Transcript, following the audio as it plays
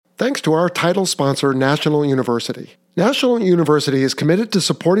thanks to our title sponsor, National University. National University is committed to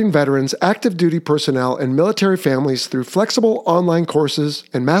supporting veterans, active duty personnel, and military families through flexible online courses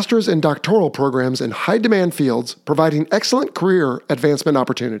and master's and doctoral programs in high-demand fields, providing excellent career advancement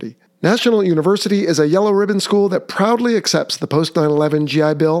opportunity. National University is a yellow ribbon school that proudly accepts the post-9/11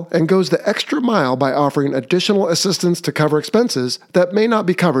 GI Bill and goes the extra mile by offering additional assistance to cover expenses that may not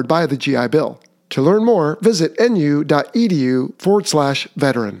be covered by the GI Bill. To learn more, visit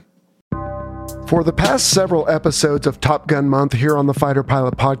nu.edu/veteran. For the past several episodes of Top Gun Month here on the Fighter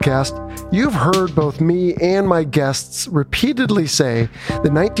Pilot Podcast, you've heard both me and my guests repeatedly say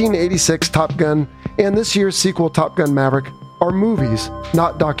the 1986 Top Gun and this year's sequel Top Gun Maverick are movies,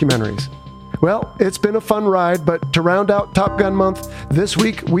 not documentaries. Well, it's been a fun ride, but to round out Top Gun Month, this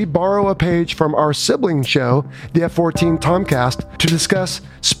week we borrow a page from our sibling show, the F-14 Tomcast, to discuss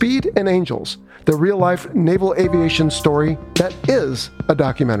Speed and Angels, the real-life naval aviation story that is a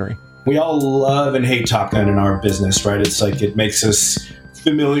documentary. We all love and hate Top Gun in our business, right? It's like it makes us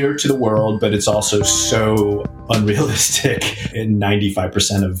familiar to the world, but it's also so unrealistic in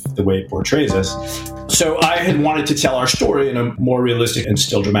 95% of the way it portrays us. So I had wanted to tell our story in a more realistic and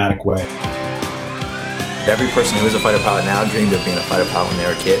still dramatic way. Every person who is a fighter pilot now dreamed of being a fighter pilot when they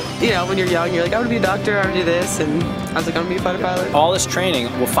were a kid. You know, when you're young, you're like, I want to be a doctor, I want to do this, and I was like, I want to be a fighter pilot. All this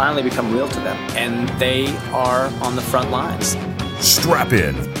training will finally become real to them, and they are on the front lines. Strap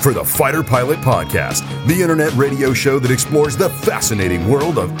in for the Fighter Pilot Podcast, the internet radio show that explores the fascinating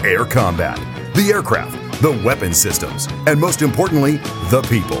world of air combat, the aircraft, the weapon systems, and most importantly, the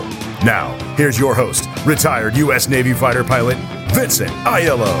people. Now, here's your host, retired U.S. Navy fighter pilot, Vincent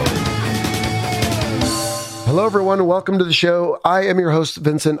Aiello. Hello, everyone. Welcome to the show. I am your host,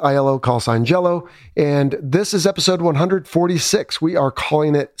 Vincent Aiello, call sign Jello, and this is episode 146. We are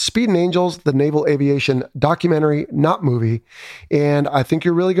calling it Speed and Angels, the Naval Aviation Documentary, not movie, and I think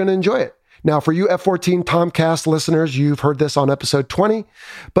you're really going to enjoy it. Now, for you F-14 Tomcast listeners, you've heard this on episode 20,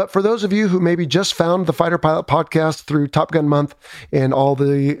 but for those of you who maybe just found the Fighter Pilot Podcast through Top Gun Month and all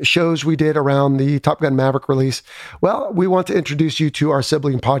the shows we did around the Top Gun Maverick release, well, we want to introduce you to our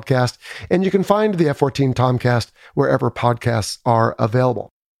sibling podcast, and you can find the F-14 Tomcast wherever podcasts are available.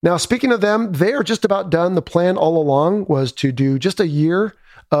 Now, speaking of them, they are just about done. The plan all along was to do just a year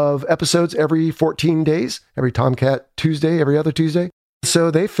of episodes every 14 days, every Tomcat Tuesday, every other Tuesday.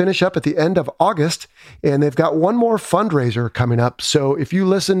 So they finish up at the end of August, and they've got one more fundraiser coming up. So if you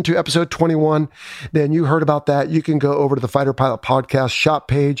listen to episode 21, then you heard about that. You can go over to the Fighter Pilot Podcast shop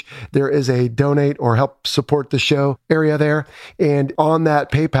page. There is a donate or help support the show area there. And on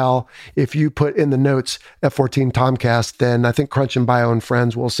that PayPal, if you put in the notes F-14 Tomcast, then I think Crunch and Bio and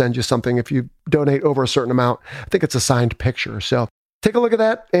Friends will send you something if you donate over a certain amount. I think it's a signed picture. So take a look at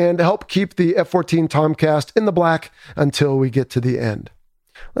that and help keep the F-14 Tomcast in the black until we get to the end.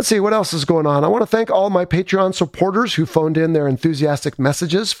 Let's see what else is going on. I want to thank all my Patreon supporters who phoned in their enthusiastic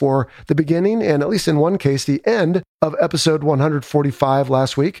messages for the beginning and, at least in one case, the end of episode 145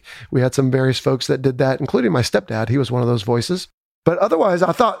 last week. We had some various folks that did that, including my stepdad. He was one of those voices. But otherwise,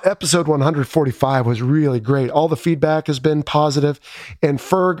 I thought episode 145 was really great. All the feedback has been positive, and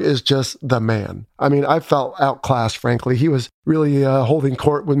Ferg is just the man. I mean, I felt outclassed, frankly. He was really holding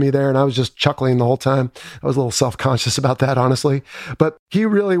court with me there, and I was just chuckling the whole time. I was a little self-conscious about that, honestly. But he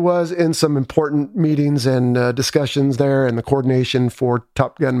really was in some important meetings and discussions there and the coordination for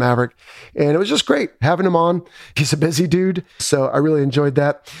Top Gun Maverick. And it was just great having him on. He's a busy dude, so I really enjoyed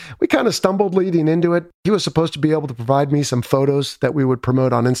that. We kind of stumbled leading into it. He was supposed to be able to provide me some photos that we would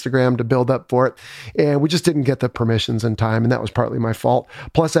promote on Instagram to build up for it. And we just didn't get the permissions in time, and that was partly my fault.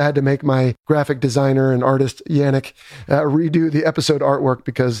 Plus, I had to make my graphic designer and artist, Yannick, redo the episode artwork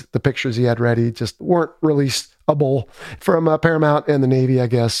because the pictures he had ready just weren't releasable from Paramount and the Navy, I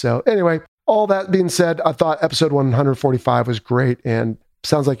guess. So anyway, all that being said, I thought episode 145 was great, and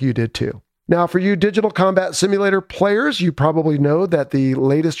sounds like you did too. Now, for you Digital Combat Simulator players, you probably know that the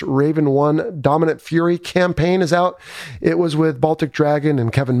latest Raven 1 Dominant Fury campaign is out. It was with Baltic Dragon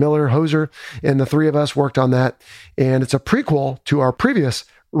and Kevin Miller, Hoser, and the three of us worked on that. And it's a prequel to our previous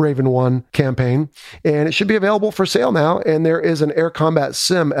Raven 1 campaign, and it should be available for sale now. And there is an Air Combat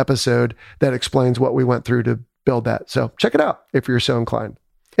Sim episode that explains what we went through to build that. So check it out if you're so inclined.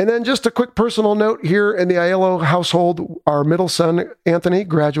 And then just a quick personal note here in the Aiello household, our middle son, Anthony,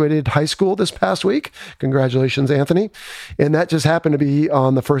 graduated high school this past week. Congratulations, Anthony. And that just happened to be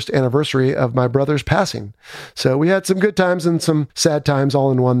on the first anniversary of my brother's passing. So we had some good times and some sad times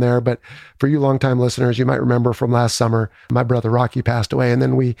all in one there. But for you longtime listeners, you might remember from last summer, my brother Rocky passed away. And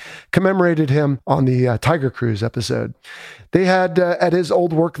then we commemorated him on the Tiger Cruise episode. They had, at his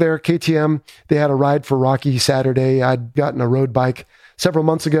old work there, KTM, they had a ride for Rocky Saturday. I'd gotten a road bike several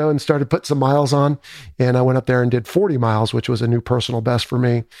months ago and started putting some miles on. And I went up there and did 40 miles, which was a new personal best for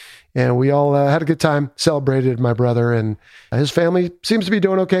me. And we all had a good time, celebrated my brother, and his family seems to be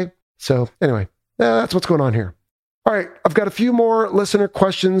doing okay. So anyway, that's what's going on here. All right, I've got a few more listener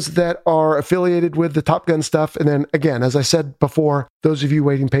questions that are affiliated with the Top Gun stuff. And then again, as I said before, those of you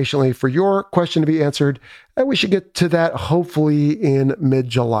waiting patiently for your question to be answered, we should get to that hopefully in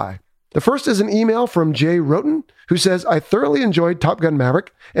mid-July. The first is an email from Jay Roten, who says, I thoroughly enjoyed Top Gun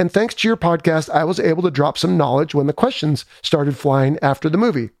Maverick, and thanks to your podcast, I was able to drop some knowledge when the questions started flying after the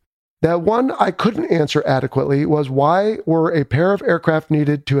movie. The one I couldn't answer adequately was why were a pair of aircraft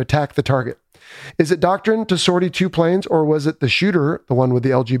needed to attack the target? Is it doctrine to sortie two planes, or was it the shooter, the one with the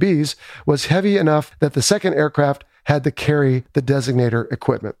LGBs, was heavy enough that the second aircraft had to carry the designator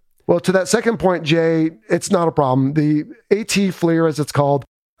equipment? Well, to that second point, Jay, it's not a problem. The AT FLIR, as it's called,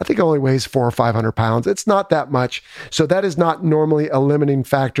 I think it only weighs 400 or 500 pounds. It's not that much. So that is not normally a limiting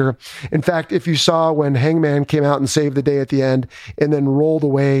factor. In fact, if you saw when Hangman came out and saved the day at the end and then rolled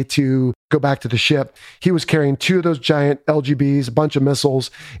away to go back to the ship, he was carrying two of those giant LGBs, a bunch of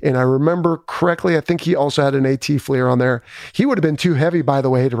missiles. And I remember correctly, I think he also had an AT FLIR on there. He would have been too heavy, by the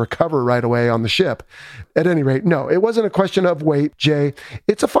way, to recover right away on the ship. At any rate, no, it wasn't a question of weight, Jay.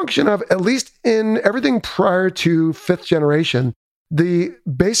 It's a function of, at least in everything prior to fifth generation, the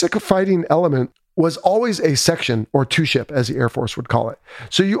basic fighting element was always a section or two ship, as the Air Force would call it.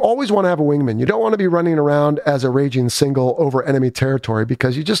 So you always want to have a wingman. You don't want to be running around as a raging single over enemy territory,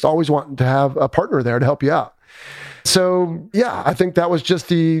 because you just always want to have a partner there to help you out. So yeah, I think that was just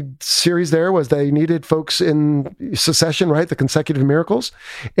the series there, was they needed folks in succession, right? The consecutive miracles.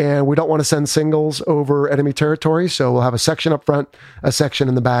 And we don't want to send singles over enemy territory. So we'll have a section up front, a section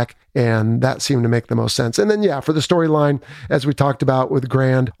in the back. And that seemed to make the most sense. And then, yeah, for the storyline, as we talked about with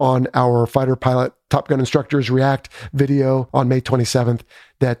Grand on our fighter pilot Top Gun Instructors React video on May 27th,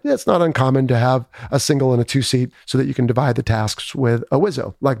 that it's not uncommon to have a single and a two-seat so that you can divide the tasks with a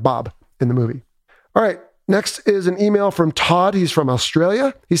Wizzo, like Bob in the movie. All right. Next is an email from Todd. He's from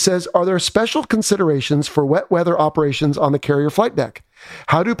Australia. He says, are there special considerations for wet weather operations on the carrier flight deck?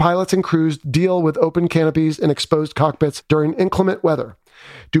 How do pilots and crews deal with open canopies and exposed cockpits during inclement weather?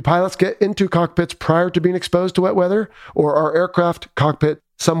 Do pilots get into cockpits prior to being exposed to wet weather, or are aircraft cockpit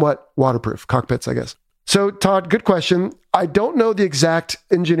somewhat waterproof? Cockpits, I guess. So, Todd, good question. I don't know the exact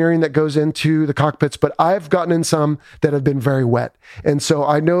engineering that goes into the cockpits, but I've gotten in some that have been very wet. And so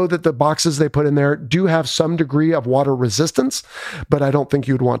I know that the boxes they put in there do have some degree of water resistance, but I don't think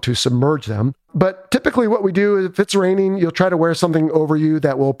you'd want to submerge them. But typically what we do is, if it's raining, you'll try to wear something over you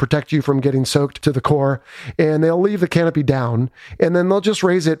that will protect you from getting soaked to the core, and they'll leave the canopy down, and then they'll just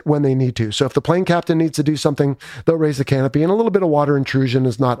raise it when they need to. So if the plane captain needs to do something, they'll raise the canopy, and a little bit of water intrusion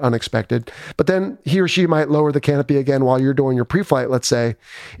is not unexpected. But then he or she might lower the canopy again while you're doing your pre-flight, let's say.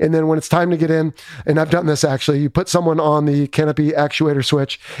 And then when it's time to get in, and I've done this actually, you put someone on the canopy actuator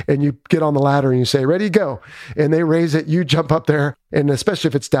switch and you get on the ladder and you say, ready, go. And they raise it, you jump up there. And especially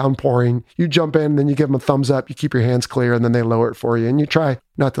if it's downpouring, you jump in, then you give them a thumbs up, you keep your hands clear, and then they lower it for you. And you try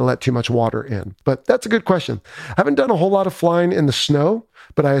not to let too much water in. But that's a good question. I haven't done a whole lot of flying in the snow,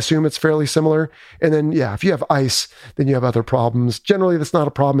 but I assume it's fairly similar. And then, yeah, if you have ice, then you have other problems. Generally, that's not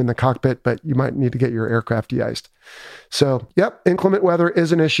a problem in the cockpit, but you might need to get your aircraft de-iced. So, yep, inclement weather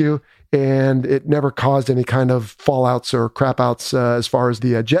is an issue, and it never caused any kind of fallouts or crapouts as far as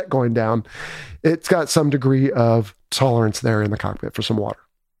the jet going down. It's got some degree of tolerance there in the cockpit for some water.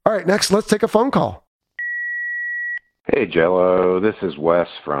 All right, next, let's take a phone call. Hey, Jello. This is Wes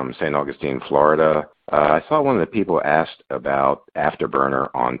from St. Augustine, Florida. I saw one of the people asked about afterburner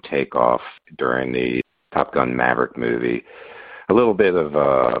on takeoff during the Top Gun Maverick movie. A little bit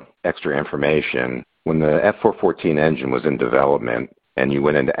of extra information. When the F414 engine was in development and you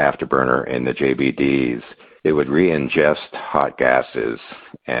went into afterburner in the JBDs, it would re-ingest hot gases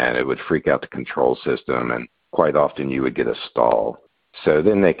and it would freak out the control system, and quite often you would get a stall. So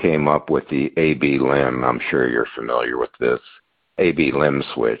then they came up with the AB limb. I'm sure you're familiar with this AB limb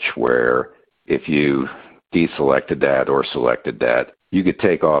switch, where if you deselected that or selected that, you could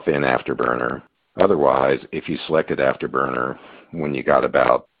take off in afterburner. Otherwise, if you selected afterburner when you got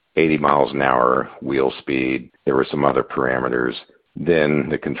about 80 miles an hour wheel speed, there were some other parameters, then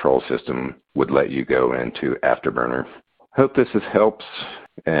the control system would let you go into afterburner. Hope this helps,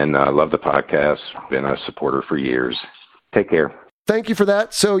 and I love the podcast. Been a supporter for years. Take care. Thank you for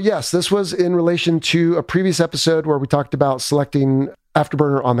that. So yes, this was in relation to a previous episode where we talked about selecting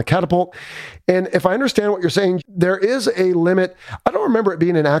afterburner on the catapult. And if I understand what you're saying, there is a limit. I don't remember it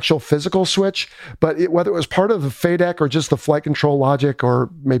being an actual physical switch, but whether it was part of the FADEC or just the flight control logic, or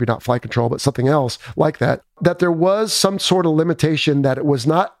maybe not flight control, but something else like that, that there was some sort of limitation that it was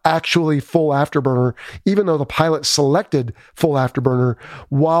not actually full afterburner, even though the pilot selected full afterburner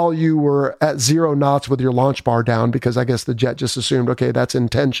while you were at 0 knots with your launch bar down, because I guess the jet just assumed, okay, that's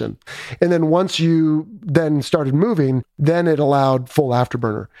intention. And then once you then started moving, then it allowed full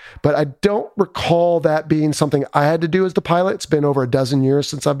afterburner. But I don't recall that being something I had to do as the pilot. It's been over a dozen years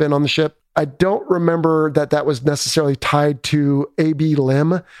since I've been on the ship. I don't remember that was necessarily tied to AB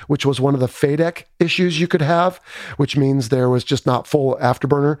limb, which was one of the FADEC issues you could have, which means there was just not full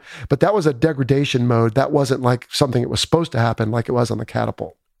afterburner. But that was a degradation mode. That wasn't like something that was supposed to happen like it was on the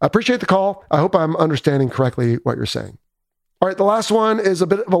catapult. I appreciate the call. I hope I'm understanding correctly what you're saying. All right, the last one is a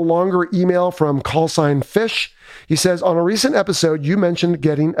bit of a longer email from callsign Fish. He says, on a recent episode, you mentioned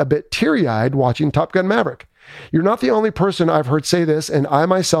getting a bit teary-eyed watching Top Gun Maverick. You're not the only person I've heard say this, and I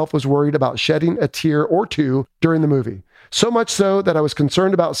myself was worried about shedding a tear or two during the movie. So much so that I was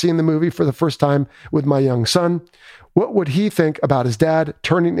concerned about seeing the movie for the first time with my young son. What would he think about his dad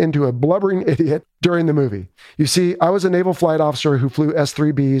turning into a blubbering idiot during the movie? You see, I was a naval flight officer who flew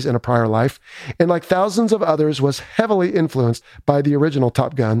S-3Bs in a prior life, and like thousands of others was heavily influenced by the original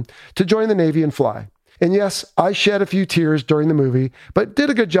Top Gun to join the Navy and fly. And yes, I shed a few tears during the movie, but did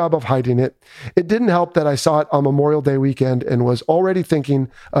a good job of hiding it. It didn't help that I saw it on Memorial Day weekend and was already thinking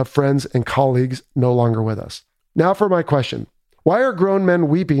of friends and colleagues no longer with us. Now for my question. Why are grown men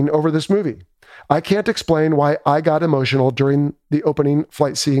weeping over this movie? I can't explain why I got emotional during the opening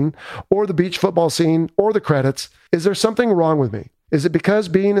flight scene or the beach football scene or the credits. Is there something wrong with me? Is it because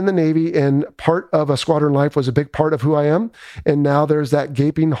being in the Navy and part of a squadron life was a big part of who I am, and now there's that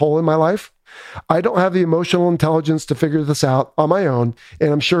gaping hole in my life? I don't have the emotional intelligence to figure this out on my own,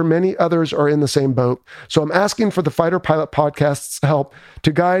 and I'm sure many others are in the same boat. So I'm asking for the Fighter Pilot Podcast's help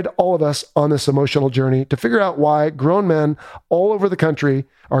to guide all of us on this emotional journey to figure out why grown men all over the country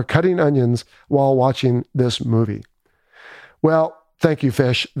are cutting onions while watching this movie. Well, thank you,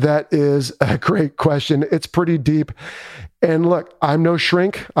 Fish. That is a great question. It's pretty deep. And look, I'm no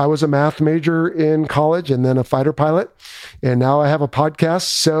shrink. I was a math major in college and then a fighter pilot. And now I have a podcast.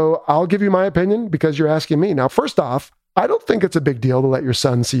 So I'll give you my opinion because you're asking me. Now, first off, I don't think it's a big deal to let your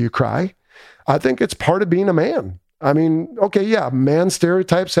son see you cry. I think it's part of being a man. I mean, okay, yeah, man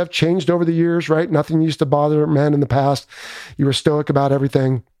stereotypes have changed over the years, right? Nothing used to bother men in the past. You were stoic about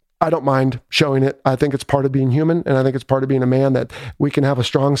everything. I don't mind showing it. I think it's part of being human, and I think it's part of being a man that we can have a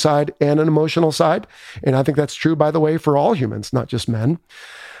strong side and an emotional side. And I think that's true, by the way, for all humans, not just men.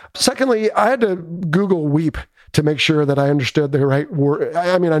 Secondly, I had to Google weep to make sure that I understood the right word.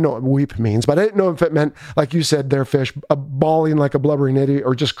 I mean, I know what weep means, but I didn't know if it meant, like you said there, Fish, bawling like a blubbering idiot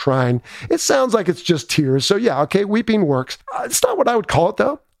or just crying. It sounds like it's just tears. So yeah, okay, weeping works. It's not what I would call it,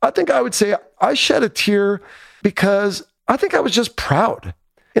 though. I think I would say I shed a tear because I think I was just proud.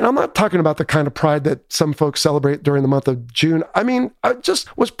 And I'm not talking about the kind of pride that some folks celebrate during the month of June. I mean, I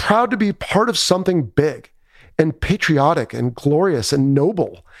just was proud to be part of something big and patriotic and glorious and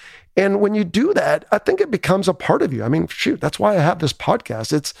noble. And when you do that, I think it becomes a part of you. I mean, shoot, that's why I have this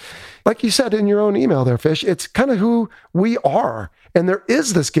podcast. It's like you said in your own email there, Fish, it's kind of who we are. And there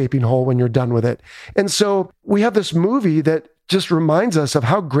is this gaping hole when you're done with it. And so we have this movie that just reminds us of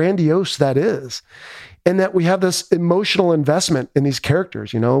how grandiose that is. And that we have this emotional investment in these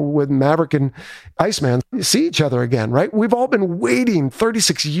characters, you know, with Maverick and Iceman, you see each other again, right? We've all been waiting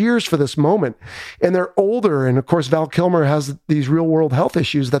 36 years for this moment, and they're older. And of course, Val Kilmer has these real world health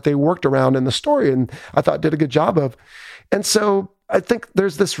issues that they worked around in the story, and I thought did a good job of. And so I think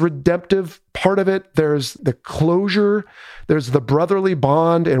there's this redemptive part of it. There's the closure, there's the brotherly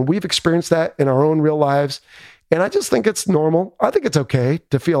bond, and we've experienced that in our own real lives. And I just think it's normal. I think it's okay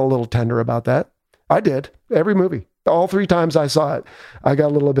to feel a little tender about that. I did. Every movie. All 3 times I saw it, I got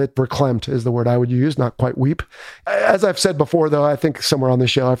a little bit verklempt is the word I would use, not quite weep. As I've said before, though, I think somewhere on the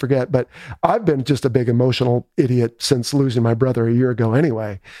show, I forget, but I've been just a big emotional idiot since losing my brother a year ago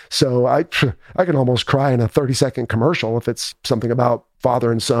anyway. So I can almost cry in a 30-second commercial if it's something about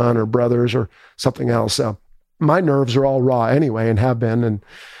father and son or brothers or something else. So my nerves are all raw anyway and have been. And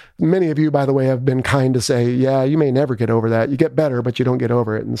many of you, by the way, have been kind to say, yeah, you may never get over that. You get better, but you don't get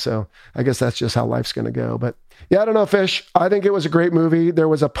over it. And so I guess that's just how life's going to go. But yeah, I don't know, Fish. I think it was a great movie. There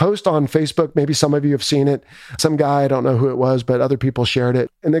was a post on Facebook. Maybe some of you have seen it. Some guy, I don't know who it was, but other people shared it.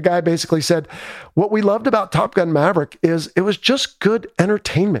 And the guy basically said, what we loved about Top Gun Maverick is it was just good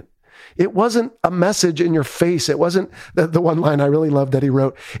entertainment. It wasn't a message in your face. It wasn't the one line I really loved that he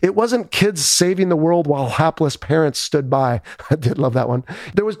wrote. It wasn't kids saving the world while hapless parents stood by. I did love that one.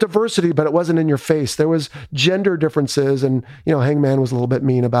 There was diversity, but it wasn't in your face. There was gender differences. And, you know, Hangman was a little bit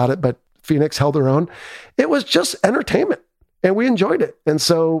mean about it, but Phoenix held her own. It was just entertainment. and we enjoyed it. And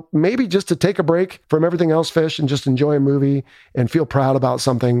so maybe just to take a break from everything else fish and just enjoy a movie and feel proud about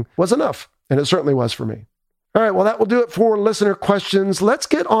something was enough. And it certainly was for me. All right, well, that will do it for listener questions. Let's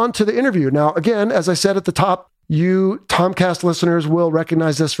get on to the interview. Now, again, as I said at the top, you Tomcast listeners will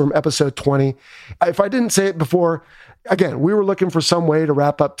recognize this from episode 20. If I didn't say it before, again, we were looking for some way to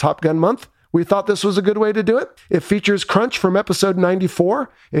wrap up Top Gun month. We thought this was a good way to do it. It features Crunch from episode 94.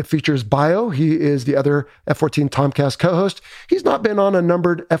 It features Bio. He is the other F-14 Tomcast co-host. He's not been on a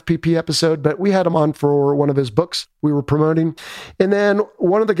numbered FPP episode, but we had him on for one of his books we were promoting. And then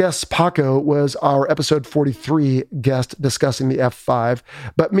one of the guests, Paco, was our episode 43 guest discussing the F5,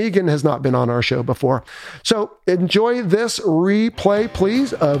 but Megan has not been on our show before. So enjoy this replay,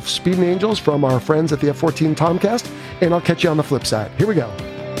 please, of Speeding Angels from our friends at the F-14 Tomcast, and I'll catch you on the flip side. Here we go.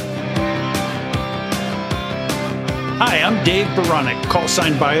 Hi, I'm Dave Baranek, call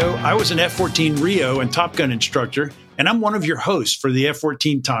sign Bio. I was an F-14 Rio and Top Gun instructor, and I'm one of your hosts for the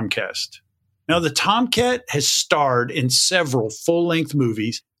F-14 Tomcast. Now, the Tomcat has starred in several full-length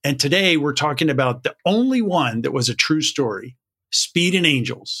movies, and today we're talking about the only one that was a true story, Speeding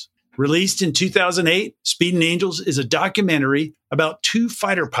Angels. Released in 2008, Speeding Angels is a documentary about two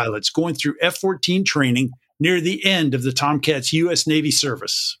fighter pilots going through F-14 training near the end of the Tomcat's U.S. Navy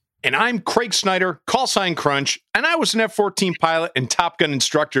service. And I'm Craig Snyder, call sign Crunch, and I was an F-14 pilot and Top Gun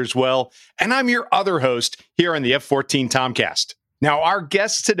instructor as well, and I'm your other host here on the F-14 Tomcast. Now, our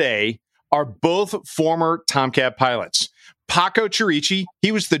guests today are both former Tomcat pilots. Paco Chierici,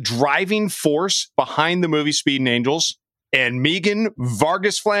 he was the driving force behind the movie Speeding Angels, and Megan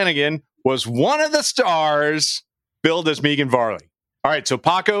Vargas Flanagan was one of the stars, billed as Megan Varley. All right, so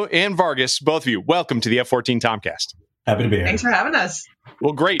Paco and Vargas, both of you, welcome to the F-14 Tomcast. Happy to be here. Thanks for having us.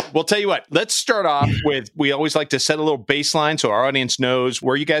 Well, great. We'll tell you what, let's start off with, we always like to set a little baseline so our audience knows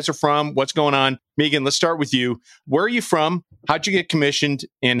where you guys are from, what's going on. Megan, let's start with you. Where are you from? How'd you get commissioned?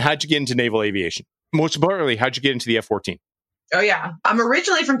 And how'd you get into naval aviation? Most importantly, how'd you get into the F-14? Oh, yeah. I'm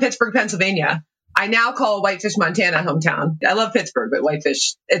originally from Pittsburgh, Pennsylvania. I now call Whitefish, Montana, hometown. I love Pittsburgh, but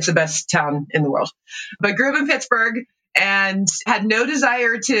Whitefish, it's the best town in the world. But grew up in Pittsburgh and had no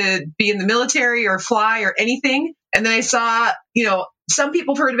desire to be in the military or fly or anything. And then I saw, some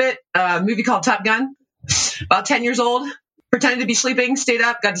people have heard of it, a movie called Top Gun, about 10 years old, pretended to be sleeping, stayed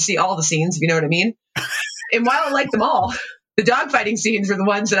up, got to see all the scenes, if you know what I mean. And while I liked them all, the dogfighting scenes were the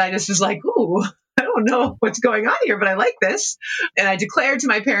ones that I just was like, ooh, I don't know what's going on here, but I like this. And I declared to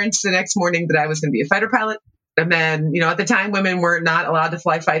my parents the next morning that I was going to be a fighter pilot. And then, at the time, women were not allowed to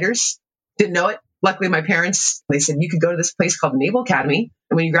fly fighters. Didn't know it. Luckily, my parents, they said, you could go to this place called the Naval Academy.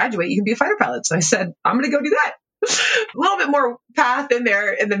 And when you graduate, you can be a fighter pilot. So I said, I'm going to go do that. A little bit more path in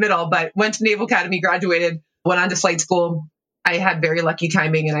there in the middle, but went to Naval Academy, graduated, went on to flight school. I had very lucky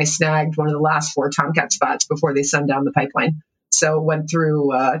timing and I snagged one of the last 4 Tomcat spots before they sent down the pipeline. So went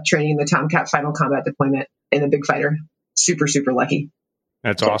through training in the Tomcat final combat deployment in a big fighter. Super, super lucky.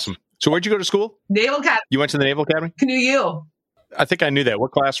 That's awesome. So where'd you go to school? Naval Academy. You went to the Naval Academy? Canoe U. I think I knew that. What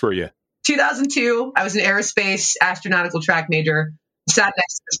class were you? 2002. I was an aerospace astronautical track major. Sat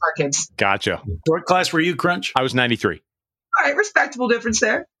next to the smart kids. Gotcha. What class were you, Crunch? I was 93. All right, respectable difference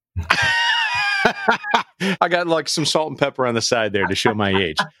there. I got like some salt and pepper on the side there to show my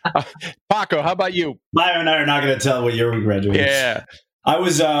age. Paco, how about you? Maya and I are not going to tell what year we graduated. Yeah. I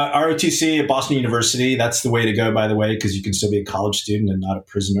was ROTC at Boston University. That's the way to go, by the way, because you can still be a college student and not a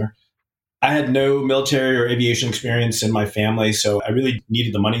prisoner. I had no military or aviation experience in my family, so I really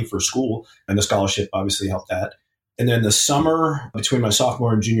needed the money for school, and the scholarship obviously helped that. And then the summer between my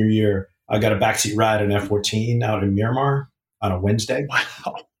sophomore and junior year, I got a backseat ride in F-14 out in Miramar on a Wednesday.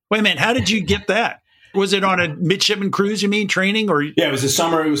 Wow. Wait a minute. How did you get that? Was it on a midshipman cruise, you mean, training? Or Yeah, it was the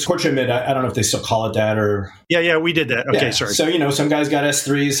summer. It was Portrait Mid. I don't know if they still call it that or... Yeah, we did that. Okay, sorry. So, some guys got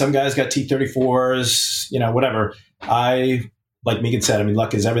S3s, some guys got T-34s, whatever. I, like Megan said,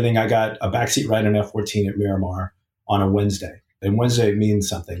 luck is everything. I got a backseat ride in F-14 at Miramar on a Wednesday. And Wednesday means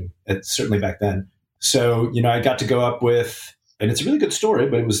something, certainly back then. So, I got to go up with, and it's a really good story,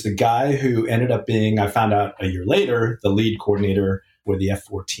 but it was the guy who ended up being, I found out a year later, the lead coordinator for the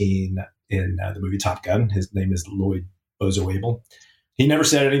F-14 in the movie Top Gun. His name is Lloyd Bozo-Abel. He never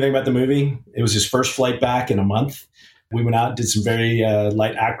said anything about the movie. It was his first flight back in a month. We went out, did some very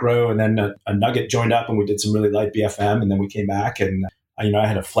light acro, and then a Nugget joined up and we did some really light BFM. And then we came back and, I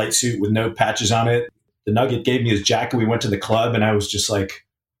had a flight suit with no patches on it. The Nugget gave me his jacket. We went to the club and I was just like,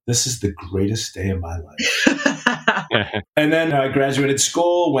 this is the greatest day of my life. And then I graduated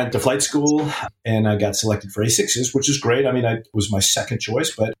school, went to flight school, and I got selected for A6s, which is great. It was my second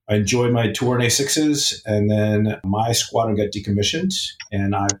choice, but I enjoyed my tour in A6s. And then my squadron got decommissioned,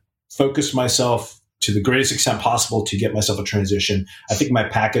 and I focused myself to the greatest extent possible to get myself a transition. I think my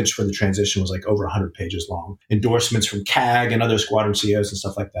package for the transition was like over 100 pages long. Endorsements from CAG and other squadron CEOs and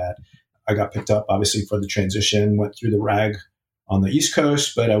stuff like that. I got picked up, obviously, for the transition, went through the RAG on the East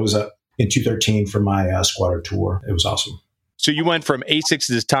Coast, but I was up in 213 for my squadron tour. It was awesome. So you went from A6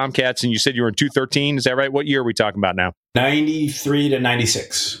 to Tomcats, and you said you were in 213. Is that right? What year are we talking about now? 93 to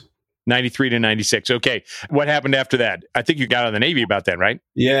 96. 93 to 96. Okay. What happened after that? I think you got out of the Navy about then, right?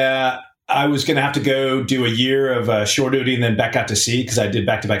 Yeah. I was going to have to go do a year of shore duty and then back out to sea because I did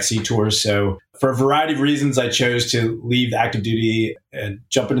back-to-back sea tours. So for a variety of reasons, I chose to leave active duty and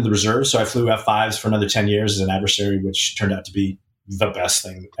jump into the reserves. So I flew F5s for another 10 years as an adversary, which turned out to be the best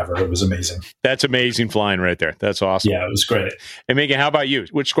thing ever. It was amazing. That's amazing flying right there. That's awesome. Yeah, it was great. And Megan, how about you?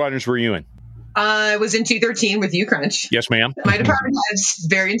 Which squadrons were you in? I was in 213 with you, Crunch. Yes, ma'am. My department head's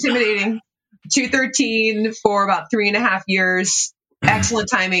very intimidating. 213 for about 3.5 years. Excellent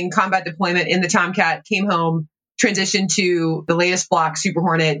timing, combat deployment in the Tomcat, came home, transitioned to the latest block, Super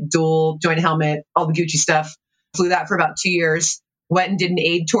Hornet, dual joint helmet, all the Gucci stuff. Flew that for about 2 years. Went and did an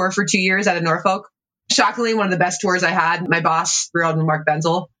aid tour for 2 years out of Norfolk. Shockingly, one of the best tours I had. My boss, Rear Admiral Mark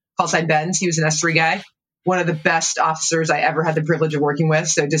Benzel, call sign Benz. He was an S3 guy. One of the best officers I ever had the privilege of working with.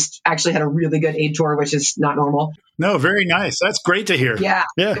 So just actually had a really good aid tour, which is not normal. No, very nice. That's great to hear. Yeah.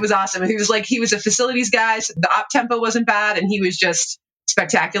 It was awesome. He was a facilities guy. So the op tempo wasn't bad, and he was just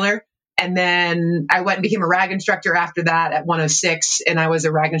spectacular. And then I went and became a RAG instructor after that at 106, and I was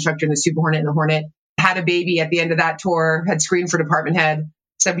a RAG instructor in the Super Hornet and the Hornet. Had a baby at the end of that tour, had screened for department head.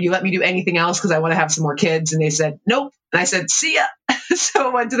 Said, will you let me do anything else because I want to have some more kids? And they said, nope. And I said, see ya. So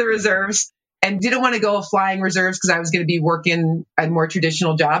I went to the reserves and didn't want to go flying reserves because I was going to be working at more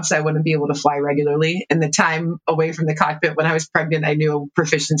traditional jobs. So I wouldn't be able to fly regularly. And the time away from the cockpit when I was pregnant, I knew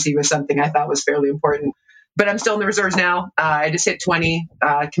proficiency was something I thought was fairly important. But I'm still in the reserves now. I just hit 20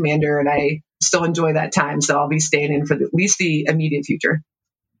 commander, and I still enjoy that time. So I'll be staying in for at least the immediate future.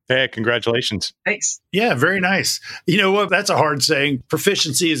 Hey, congratulations. Thanks. Yeah, very nice. You know what? That's a hard saying.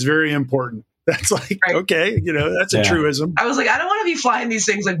 Proficiency is very important. That's like, right. Okay, that's a truism. I was like, I don't want to be flying these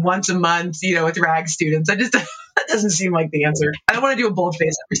things like once a month, with RAG students. That doesn't seem like the answer. I don't want to do a bold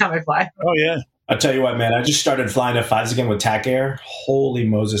face every time I fly. Oh, yeah. I'll tell you what, man, I just started flying F5s again with TAC Air. Holy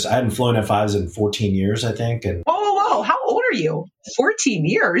Moses. I hadn't flown F5s in 14 years, I think. And Whoa. How old are you? 14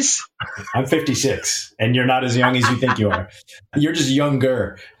 years? I'm 56, and you're not as young as you think you are. You're just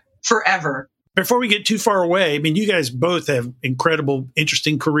younger. Forever. Before we get too far away, I mean, you guys both have incredible,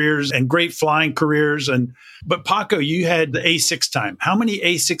 interesting careers and great flying careers. But Paco, you had the A6 time. How many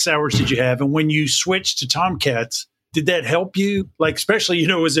A6 hours did you have? And when you switched to Tomcats, did that help you? Like, especially,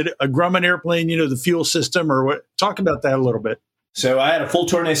 was it a Grumman airplane, the fuel system or what? Talk about that a little bit. So I had a full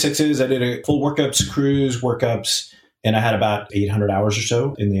tour in A6s. I did a full workups, cruise workups, and I had about 800 hours or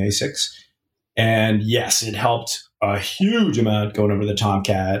so in the A6. And yes, it helped a huge amount going over the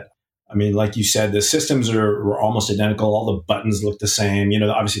Tomcat. I mean, like you said, the systems were almost identical. All the buttons look the same.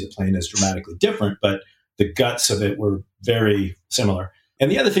 Obviously the plane is dramatically different, but the guts of it were very similar.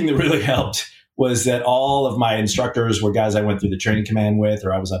 And the other thing that really helped was that all of my instructors were guys I went through the training command with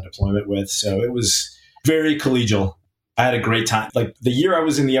or I was on deployment with. So it was very collegial. I had a great time. Like the year I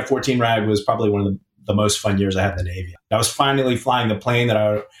was in the F-14 RAG was probably one of the most fun years I had in the Navy. I was finally flying the plane that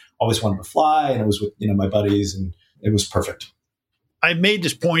I always wanted to fly, and it was with my buddies, and it was perfect. I made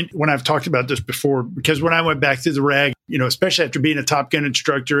this point when I've talked about this before, because when I went back through the RAG, especially after being a Top Gun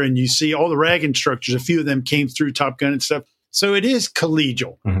instructor, and you see all the RAG instructors, a few of them came through Top Gun and stuff. So it is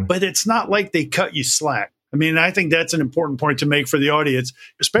collegial, but it's not like they cut you slack. I mean, I think that's an important point to make for the audience,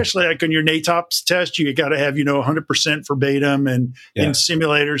 especially like on your NATOPS test, you got to have, 100% verbatim and in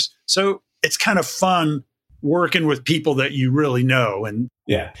simulators. So it's kind of fun working with people that you really know. And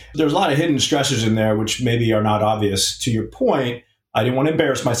yeah, there's a lot of hidden stressors in there, which maybe are not obvious. To your point, I didn't want to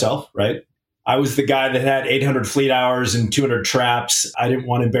embarrass myself, right? I was the guy that had 800 fleet hours and 200 traps. I didn't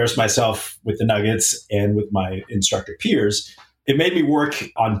want to embarrass myself with the Nuggets and with my instructor peers. It made me work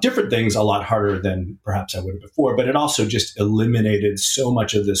on different things a lot harder than perhaps I would have before, but it also just eliminated so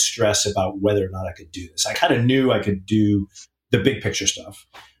much of the stress about whether or not I could do this. I kind of knew I could do the big picture stuff.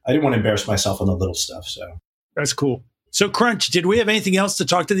 I didn't want to embarrass myself on the little stuff. So that's cool. So Crunch, did we have anything else to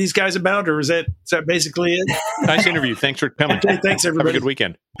talk to these guys about, or is that basically it? Nice interview. Thanks for coming. Okay, thanks, everybody. Have a good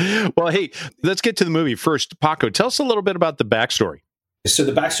weekend. Well, hey, let's get to the movie first. Paco, tell us a little bit about the backstory. So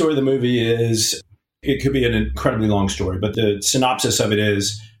the backstory of the movie is, it could be an incredibly long story, but the synopsis of it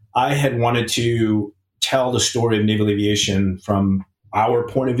is, I had wanted to tell the story of naval aviation from our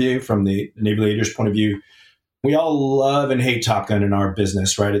point of view, from the naval aviator's point of view. We all love and hate Top Gun in our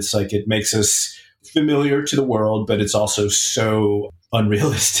business, right? It's like it makes us familiar to the world, but it's also so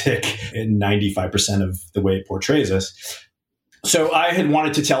unrealistic in 95% of the way it portrays us. So I had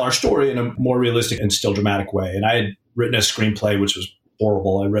wanted to tell our story in a more realistic and still dramatic way. And I had written a screenplay, which was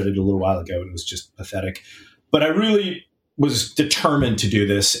horrible. I read it a little while ago and it was just pathetic. But I really was determined to do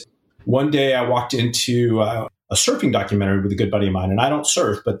this. One day I walked into a surfing documentary with a good buddy of mine, and I don't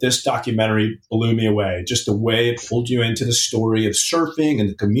surf, but this documentary blew me away. Just the way it pulled you into the story of surfing and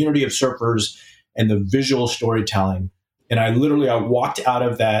the community of surfers and the visual storytelling. And I walked out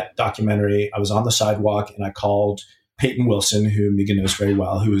of that documentary. I was on the sidewalk and I called Peyton Wilson, who Megan knows very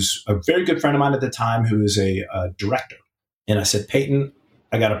well, who was a very good friend of mine at the time, who is a director. And I said, Peyton,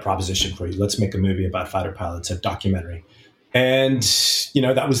 I got a proposition for you. Let's make a movie about fighter pilots, a documentary. And,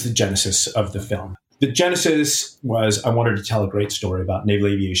 that was the genesis of the film. The genesis was I wanted to tell a great story about naval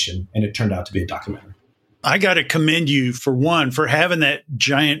aviation, and it turned out to be a documentary. I got to commend you, for one, for having that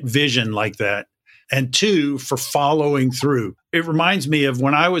giant vision like that, and two, for following through. It reminds me of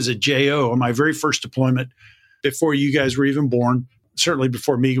when I was at JO on my very first deployment, before you guys were even born, certainly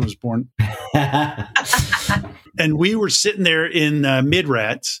before Megan was born. And we were sitting there in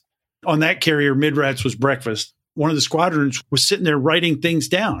Midrats. On that carrier, Midrats was breakfast. One of the squadrons was sitting there writing things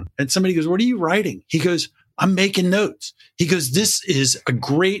down. And somebody goes, "What are you writing?" He goes, "I'm making notes." He goes, "This is a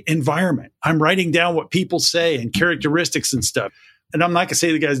great environment. I'm writing down what people say and characteristics and stuff." And I'm not going to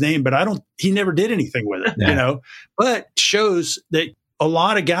say the guy's name, but he never did anything with it, But shows that a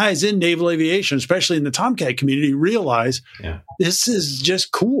lot of guys in naval aviation, especially in the Tomcat community, realize this is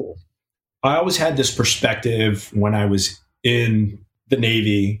just cool. I always had this perspective when I was in the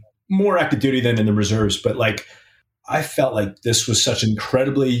Navy, more active duty than in the reserves, but I felt like this was such an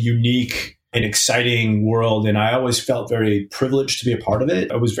incredibly unique and exciting world. And I always felt very privileged to be a part of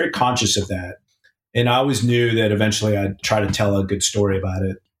it. I was very conscious of that. And I always knew that eventually I'd try to tell a good story about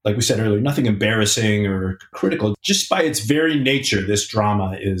it. Like we said earlier, nothing embarrassing or critical. Just by its very nature, this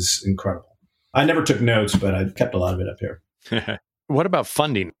drama is incredible. I never took notes, but I kept a lot of it up here. What about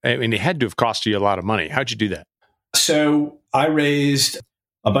funding? I mean, it had to have cost you a lot of money. How'd you do that? So I raised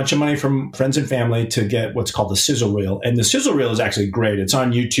a bunch of money from friends and family to get what's called the sizzle reel. And the sizzle reel is actually great. It's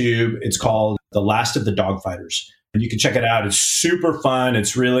on YouTube. It's called The Last of the Dogfighters. And you can check it out. It's super fun.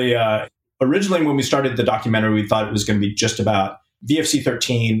 It's really, originally when we started the documentary, we thought it was going to be just about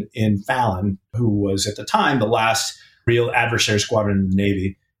VFC-13 in Fallon, who was at the time the last real adversary squadron in the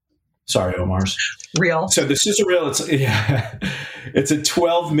Navy. Sorry, Omar's. Real. So the sizzle reel, it's a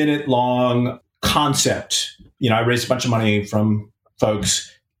 12-minute long concept. I raised a bunch of money from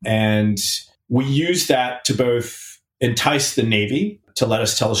folks, and we used that to both entice the Navy to let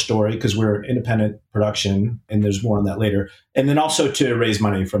us tell a story, because we're an independent production, and there's more on that later, and then also to raise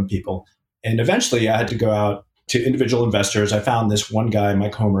money from people. And eventually I had to go out to individual investors. I found this one guy,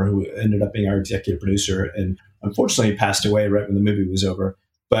 Mike Homer, who ended up being our executive producer, and unfortunately he passed away right when the movie was over.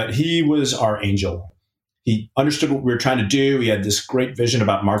 But he was our angel. He understood what we were trying to do. He had this great vision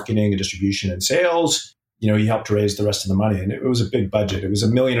about marketing and distribution and sales. He helped raise the rest of the money, and it was a big budget. It was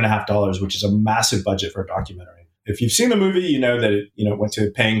 $1.5 million, which is a massive budget for a documentary. If you've seen the movie, you know that it went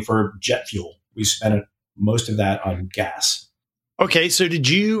to paying for jet fuel. We spent most of that on gas. Okay, so did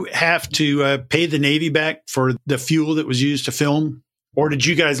you have to pay the Navy back for the fuel that was used to film, or did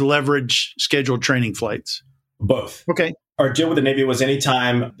you guys leverage scheduled training flights? Both. Okay. Our deal with the Navy was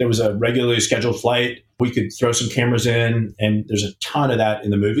anytime there was a regularly scheduled flight, we could throw some cameras in, and there's a ton of that in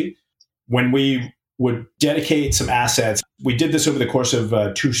the movie. When we would dedicate some assets, we did this over the course of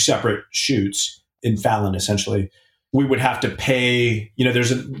 2 separate shoots in Fallon, essentially. We would have to pay,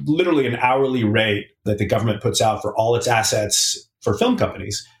 there's literally an hourly rate that the government puts out for all its assets for film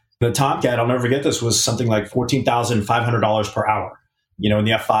companies. The Tomcat, I'll never forget this, was something like $14,500 per hour. And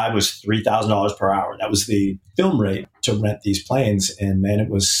the F5 was $3,000 per hour. That was the film rate to rent these planes. And man, it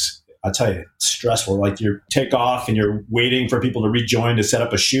was, I'll tell you, stressful. Like you take off and you're waiting for people to rejoin to set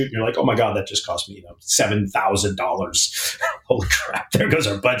up a shoot. And you're like, oh my God, that just cost me, $7,000. Holy crap, there goes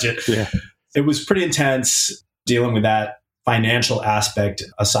our budget. Yeah. It was pretty intense dealing with that financial aspect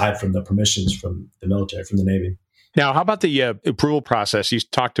aside from the permissions from the military, from the Navy. Now, how about the approval process? You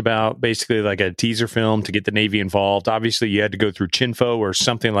talked about basically like a teaser film to get the Navy involved. Obviously, you had to go through CHINFO or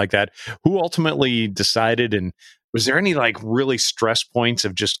something like that. Who ultimately decided, and was there any really stress points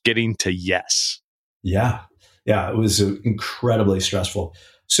of just getting to yes? Yeah, it was incredibly stressful.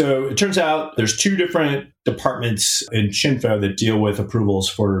 So it turns out there's 2 different departments in CHINFO that deal with approvals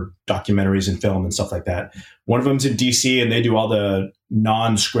for documentaries and film and stuff like that. One of them's in DC, and they do all the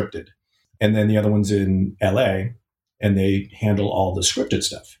non-scripted. And then the other one's in LA, and they handle all the scripted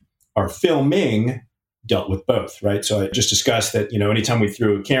stuff. Our filming dealt with both, right? So I just discussed that, anytime we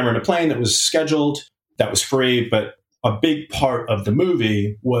threw a camera in a plane that was scheduled, that was free. But a big part of the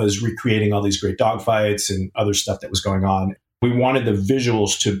movie was recreating all these great dogfights and other stuff that was going on. We wanted the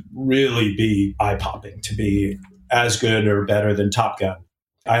visuals to really be eye-popping, to be as good or better than Top Gun.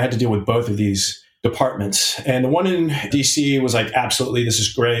 I had to deal with both of these departments. And the one in DC was like, absolutely, this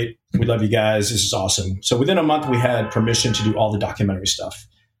is great. We love you guys. This is awesome. So within a month, we had permission to do all the documentary stuff.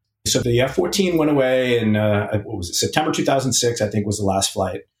 So the F-14 went away in, September 2006, I think was the last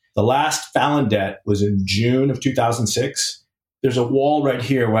flight. The last Fallon Det was in June of 2006. There's a wall right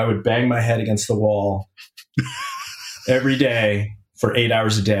here where I would bang my head against the wall every day for 8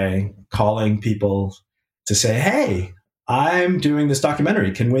 hours a day, calling people to say, hey, I'm doing this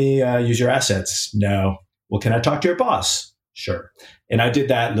documentary. Can we use your assets? No. Well, can I talk to your boss? Sure. And I did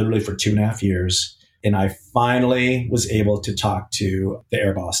that literally for 2.5 years. And I finally was able to talk to the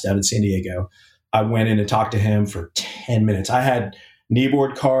air boss down in San Diego. I went in and talked to him for 10 minutes. I had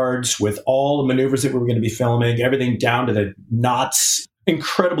kneeboard cards with all the maneuvers that we were going to be filming, everything down to the knots,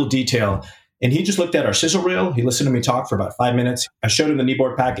 incredible detail. And he just looked at our sizzle reel. He listened to me talk for about 5 minutes. I showed him the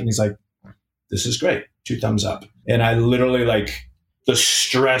kneeboard packet and he's like, this is great. 2 thumbs up. And I literally the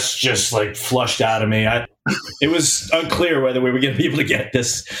stress just flushed out of me. It was unclear whether we were going to be able to get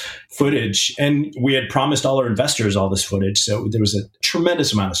this footage. And we had promised all our investors all this footage. So there was a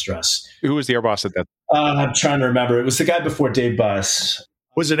tremendous amount of stress. Who was the air boss at that? I'm trying to remember. It was the guy before Dave Buss.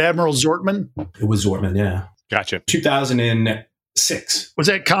 Was it Admiral Zortman? It was Zortman, yeah. Gotcha. 2006. Was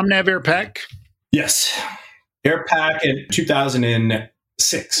that ComNav AirPac? Yes. AirPac in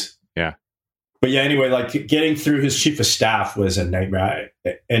 2006. Yeah. But yeah, anyway, getting through his chief of staff was a nightmare.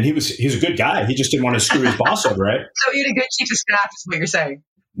 And he's a good guy. He just didn't want to screw his boss over, right? So you had a good chief of staff is what you're saying.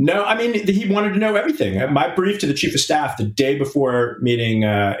 No, I mean, he wanted to know everything. My brief to the chief of staff the day before meeting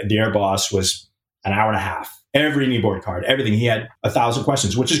the air boss was an hour and a half. Every kneeboard card, everything. He had 1,000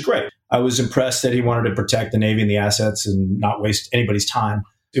 questions, which is great. I was impressed that he wanted to protect the Navy and the assets and not waste anybody's time.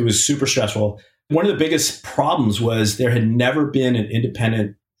 It was super stressful. One of the biggest problems was there had never been an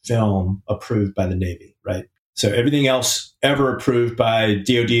independent film approved by the Navy, right? So everything else ever approved by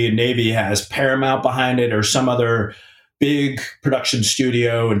DoD and Navy has Paramount behind it or some other big production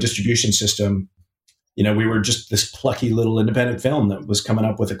studio and distribution system. We were just this plucky little independent film that was coming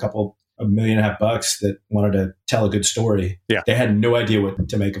up with $1.5 million that wanted to tell a good story. Yeah. They had no idea what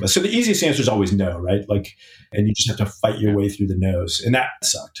to make of us. So the easiest answer is always no, right? And you just have to fight your way through the no's. And that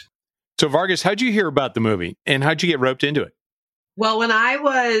sucked. So Vargas, how'd you hear about the movie and how'd you get roped into it? Well, when I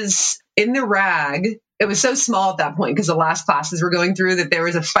was in the RAG, it was so small at that point because the last classes were going through that there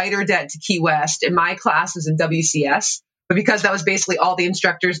was a fighter det to Key West, and my class was in WCS. But because that was basically all the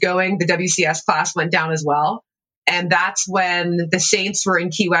instructors going, the WCS class went down as well. And that's when the Saints were in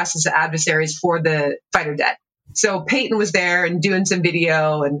Key West as the adversaries for the fighter det. So Peyton was there and doing some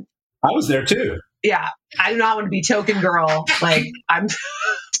video. And I was there too. Yeah. I do not want to be token girl. I'm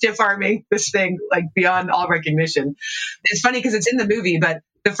stiff arming this thing beyond all recognition. It's funny because it's in the movie, but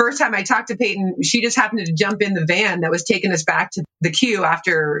the first time I talked to Peyton, she just happened to jump in the van that was taking us back to the queue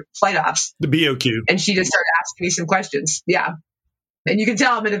after flight ops. The BOQ. And she just started asking me some questions. Yeah. And you can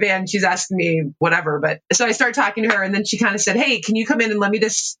tell I'm in a van. She's asking me whatever. But so I started talking to her and then she kind of said, hey, can you come in and let me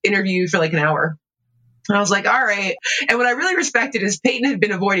just interview you for an hour? And I was like, all right. And what I really respected is Peyton had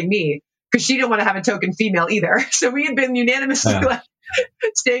been avoiding me because she didn't want to have a token female either. So we had been unanimously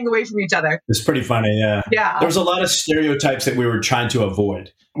staying away from each other. It's pretty funny. Yeah. Yeah. There was a lot of stereotypes that we were trying to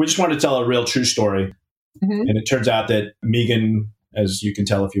avoid. We just wanted to tell a real true story. Mm-hmm. And it turns out that Megan, as you can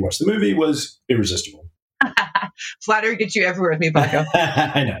tell if you watch the movie, was irresistible. Flattery gets you everywhere with me, Paco.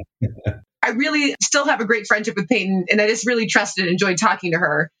 I know. I really still have a great friendship with Peyton, and I just really trusted and enjoyed talking to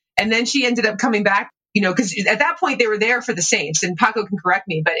her. And then she ended up coming back, because at that point they were there for the Saints, and Paco can correct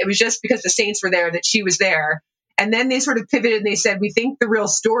me, but it was just because the Saints were there that she was there. And then they sort of pivoted and they said, we think the real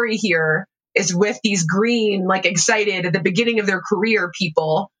story here is with these green, excited at the beginning of their career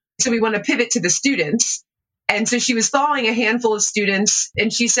people. So we want to pivot to the students. And so she was following a handful of students,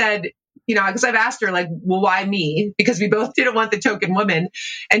 and she said, because I've asked her, well, why me? Because we both didn't want the token woman.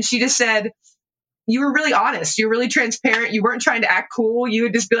 And she just said, you were really honest. You were really transparent. You weren't trying to act cool. You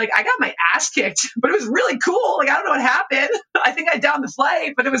would just be like, I got my ass kicked, but it was really cool. I don't know what happened. I think I downed the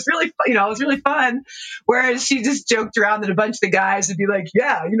flight, but it was really, it was really fun. Whereas she just joked around that a bunch of the guys would be like,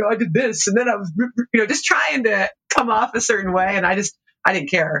 yeah, I did this. And then I was, just trying to come off a certain way. And I didn't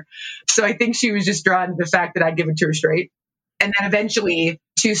care. So I think she was just drawn to the fact that I'd give it to her straight. And then eventually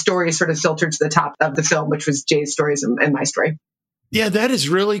 2 stories sort of filtered to the top of the film, which was Jay's stories and my story. Yeah, that is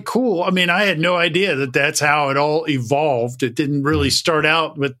really cool. I mean, I had no idea that that's how it all evolved. It didn't really start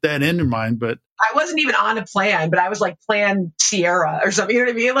out with that end in mind, but I wasn't even on a plan, but I was like Plan Sierra or something. You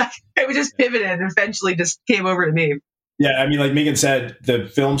know what I mean? Like it was just pivoted and eventually just came over to me. Yeah, I mean, like Megan said, the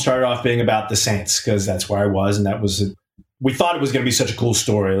film started off being about the Saints because that's where I was, and we thought it was going to be such a cool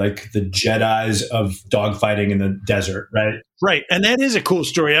story, like the Jedis of dogfighting in the desert, right? Right, and that is a cool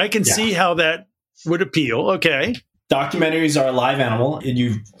story. I can see how that would appeal. Okay. Documentaries are a live animal, and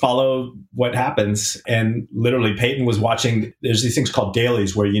you follow what happens. And literally, Peyton was watching. There's these things called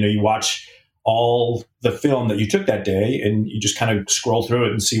dailies, where you watch all the film that you took that day, and you just kind of scroll through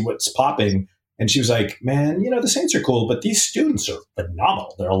it and see what's popping. And she was like, man, the Saints are cool, but these students are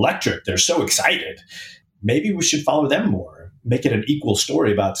phenomenal. They're electric. They're so excited. Maybe we should follow them more, make it an equal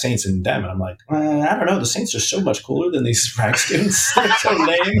story about Saints and them. And I'm like, I don't know. The Saints are so much cooler than these rag students. They're so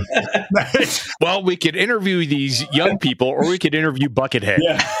lame. Well, we could interview these young people, or we could interview Buckethead.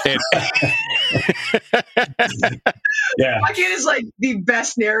 Yeah. Bucket is like the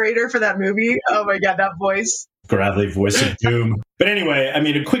best narrator for that movie. Oh my God, that voice. Gravelly voice of doom. But anyway, I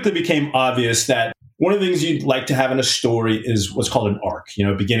mean, it quickly became obvious that one of the things you'd like to have in a story is what's called an arc,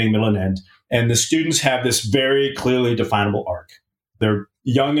 beginning, middle, and end. And the students have this very clearly definable arc. They're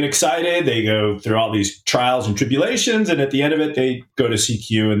young and excited. They go through all these trials and tribulations. And at the end of it, they go to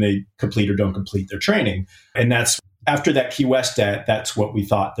CQ and they complete or don't complete their training. And that's after that Key West debt, that's what we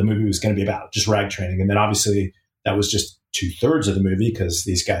thought the movie was going to be about, just rag training. And then obviously that was just 2/3 of the movie because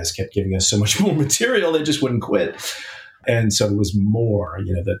these guys kept giving us so much more material, they just wouldn't quit. And so it was more,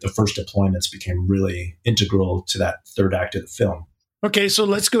 that the first deployments became really integral to that third act of the film. Okay, so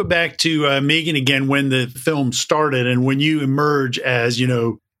let's go back to Megan again when the film started and when you emerge as,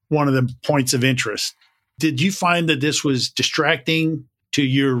 one of the points of interest. Did you find that this was distracting to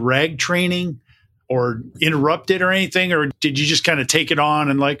your rag training or interrupt it or anything? Or did you just kind of take it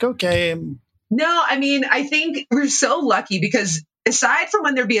on and like, okay? No, I mean, I think we're so lucky because aside from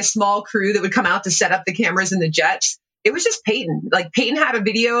when there'd be a small crew that would come out to set up the cameras and the jets, it was just Peyton. Like Peyton had a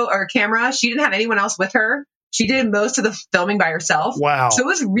video or a camera. She didn't have anyone else with her. She did most of the filming by herself. Wow. So it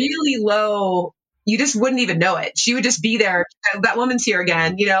was really low. You just wouldn't even know it. She would just be there. That woman's here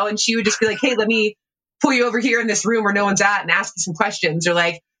again, and she would just be like, hey, let me pull you over here in this room where no one's at and ask you some questions or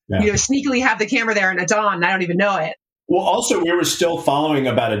like, sneakily have the camera there and it's on and I don't even know it. Well, also, we were still following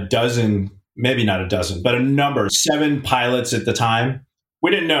about a dozen, maybe not a dozen, but a number, 7 pilots at the time.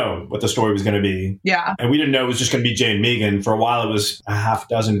 We didn't know what the story was going to be. Yeah. And we didn't know it was just going to be Jay and Megan. For a while, it was a half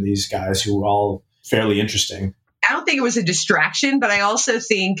dozen of these guys who were all fairly interesting. I don't think it was a distraction, but I also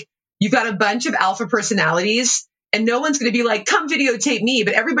think you've got a bunch of alpha personalities and no one's going to be like, come videotape me,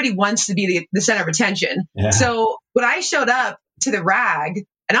 but everybody wants to be the center of attention. Yeah. So when I showed up to the RAG,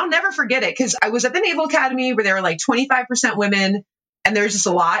 and I'll never forget it because I was at the Naval Academy where there were like 25% women and there was just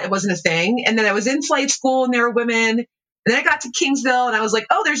a lot. It wasn't a thing. And then I was in flight school and there were women. And then I got to Kingsville and I was like,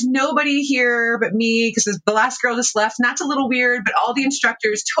 oh, there's nobody here but me because the last girl just left. And that's a little weird, but all the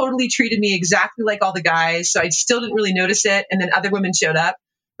instructors totally treated me exactly like all the guys. So I still didn't really notice it. And then other women showed up.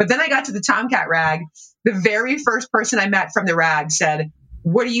 But then I got to the Tomcat RAG. The very first person I met from the RAG said,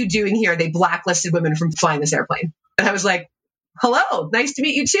 what are you doing here? They blacklisted women from flying this airplane. And I was like, hello, nice to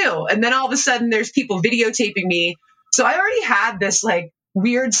meet you too. And then all of a sudden there's people videotaping me. So I already had this like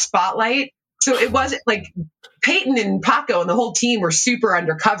weird spotlight. So it wasn't like Peyton and Paco and the whole team were super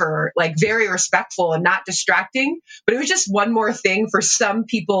undercover, like very respectful and not distracting. But it was just one more thing for some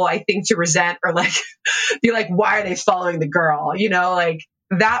people, I think, to resent or like be like, why are they following the girl? Like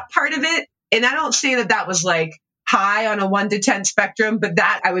that part of it. And I don't say that was like high on a 1 to 10 spectrum, but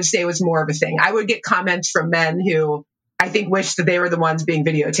that I would say was more of a thing. I would get comments from men who I think wish that they were the ones being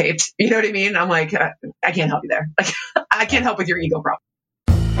videotaped. You know what I mean? I'm like, I can't help you there. Like, I can't help with your ego problem.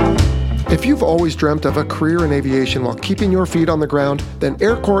 If you've always dreamt of a career in aviation while keeping your feet on the ground, then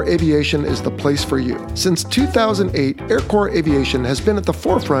Air Corps Aviation is the place for you. Since 2008, Air Corps Aviation has been at the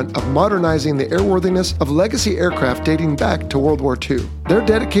forefront of modernizing the airworthiness of legacy aircraft dating back to World War II. Their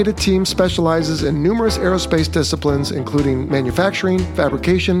dedicated team specializes in numerous aerospace disciplines, including manufacturing,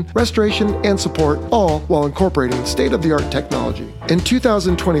 fabrication, restoration, and support, all while incorporating state-of-the-art technology. In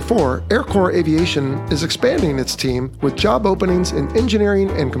 2024, Air Corps Aviation is expanding its team with job openings in engineering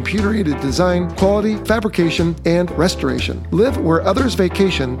and computer-aided design, quality, fabrication, and restoration. Live where others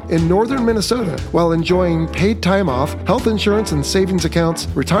vacation in northern Minnesota while enjoying paid time off, health insurance and savings accounts,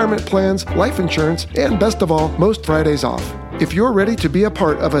 retirement plans, life insurance, and best of all, most Fridays off. If you're ready to be a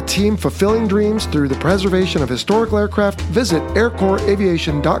part of a team fulfilling dreams through the preservation of historical aircraft, visit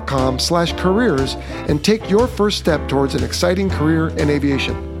aircorpsaviation.com/careers and take your first step towards an exciting career in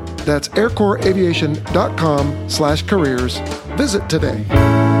aviation. That's aircorpsaviation.com/careers. Visit today.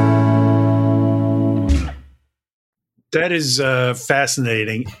 That is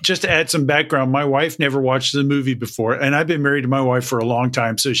fascinating. Just to add some background, my wife never watched the movie before, and I've been married to my wife for a long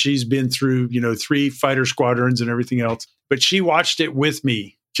time, so she's been through, 3 fighter squadrons and everything else. But she watched it with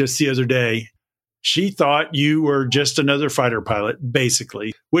me just the other day. She thought you were just another fighter pilot,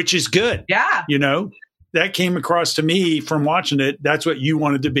 basically, which is good. Yeah. That came across to me from watching it. That's what you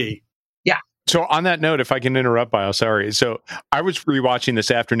wanted to be. So on that note, if I can interrupt, Bio, sorry. So I was rewatching this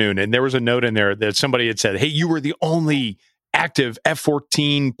afternoon, and there was a note in there that somebody had said, hey, you were the only active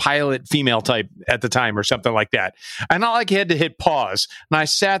F-14 pilot female type at the time or something like that. And I had to hit pause. And I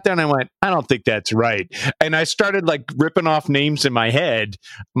sat there and I went, I don't think that's right. And I started ripping off names in my head.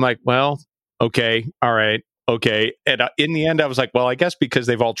 I'm like, well, okay, all right. Okay. And in the end, I was like, well, I guess because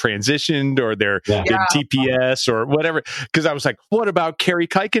they've all transitioned or they're in TPS or whatever. Because I was like, what about Carrie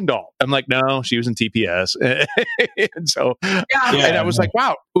Kuykendall? I'm like, no, she was in TPS. And so, and I was like,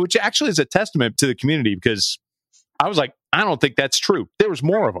 wow, which actually is a testament to the community because I was like, I don't think that's true. There was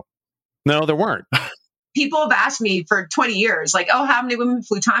more of them. No, there weren't. People have asked me for 20 years, how many women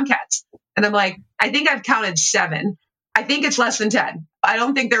flew Tomcats? And I'm like, I think I've counted 7. I think it's less than 10. I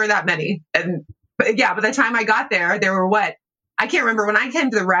don't think there were that many. But by the time I got there, there were I can't remember. When I came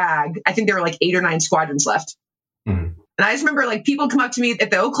to the RAG, I think there were 8 or 9 squadrons left. Mm-hmm. And I just remember people come up to me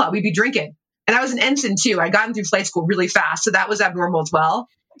at the O Club, we'd be drinking. And I was an ensign too. I'd gotten through flight school really fast. So that was abnormal as well.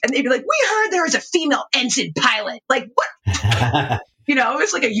 And they'd be like, we heard there was a female ensign pilot. What? It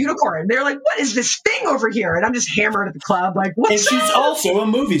was like a unicorn. They're like, what is this thing over here? And I'm just hammered at the club. What's and she's also a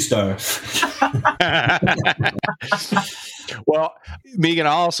movie star. Well, Megan,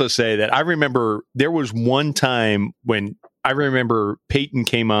 I'll also say that I remember there was one time when I remember Peyton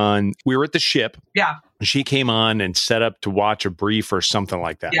came on. We were at the ship. Yeah. She came on and set up to watch a brief or something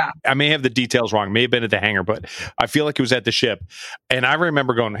like that. Yeah. I may have the details wrong. May have been at the hangar, but I feel like it was at the ship. And I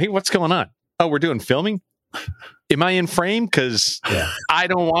remember going, hey, what's going on? Oh, we're doing filming? Am I in frame? Because I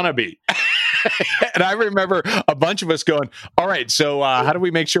don't want to be. And I remember a bunch of us going, all right, so how do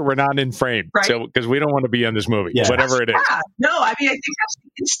we make sure we're not in frame? Right. So because we don't want to be in this movie, whatever it is. No, I think that's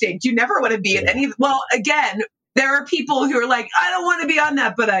the instinct. You never want to be in any. Well, again, there are people who are like, I don't want to be on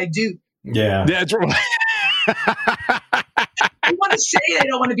that, but I do. Yeah. That's right. I want to say I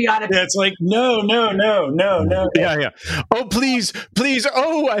don't want to be on it. Yeah, it's like, no. Yeah. Oh, please.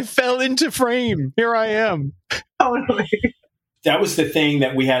 Oh, I fell into frame. Here I am. Totally. That was the thing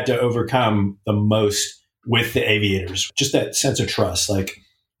that we had to overcome the most with the aviators. Just that sense of trust. We're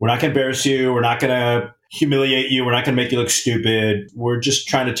not going to embarrass you. We're not going to humiliate you. We're not going to make you look stupid. We're just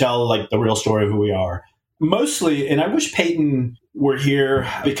trying to tell the real story of who we are. Mostly, and I wish Peyton were here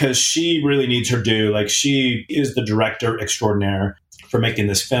because she really needs her due. She is the director extraordinaire for making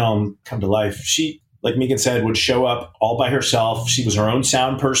this film come to life. She, like Megan said, would show up all by herself. She was her own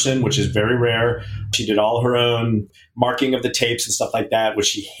sound person, which is very rare. She did all her own marking of the tapes and stuff like that, which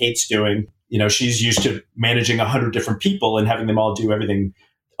she hates doing. She's used to managing 100 different people and having them all do everything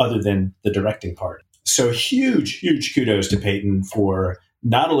other than the directing part. So huge kudos to Peyton for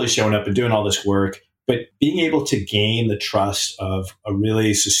not only showing up and doing all this work, but being able to gain the trust of a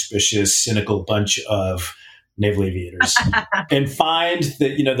really suspicious, cynical bunch of naval aviators and find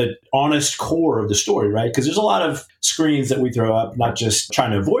the honest core of the story, right? Because there's a lot of screens that we throw up, not just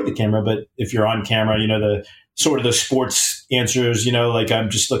trying to avoid the camera, but if you're on camera, the sort of the sports answers, I'm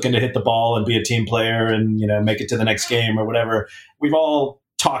just looking to hit the ball and be a team player and, make it to the next game or whatever. We've all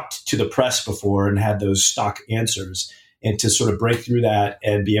talked to the press before and had those stock answers, and to sort of break through that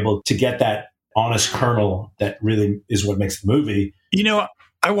and be able to get that honest kernel that really is what makes the movie.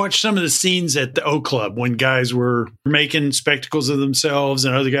 I watched some of the scenes at the O Club when guys were making spectacles of themselves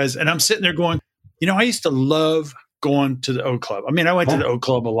and other guys. And I'm sitting there going, I used to love going to the O Club. I mean, I went to the O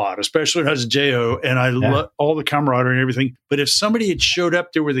Club a lot, especially when I was a JO, and I love all the camaraderie and everything. But if somebody had showed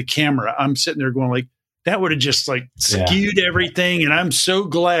up there with a camera, I'm sitting there going that would have just skewed everything. And I'm so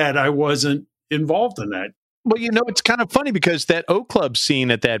glad I wasn't involved in that. Well, it's kind of funny because that O Club scene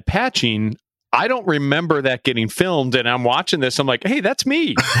at that patching, I don't remember that getting filmed, and I'm watching this. I'm like, hey, that's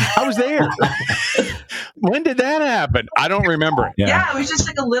me. I was there. When did that happen? I don't remember it. Yeah, it was just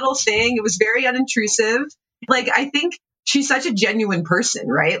a little thing. It was very unintrusive. I think she's such a genuine person,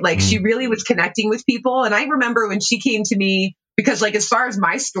 right? She really was connecting with people. And I remember when she came to me, because as far as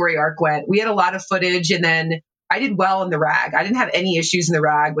my story arc went, we had a lot of footage, and then I did well in the RAG. I didn't have any issues in the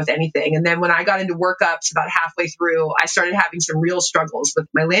RAG with anything. And then when I got into workups about halfway through, I started having some real struggles with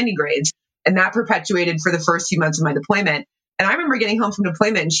my landing grades. And that perpetuated for the first few months of my deployment. And I remember getting home from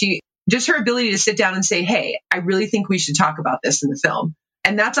deployment, and her ability to sit down and say, hey, I really think we should talk about this in the film.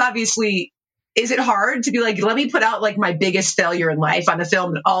 And that's obviously, is it hard to be like, let me put out like my biggest failure in life on a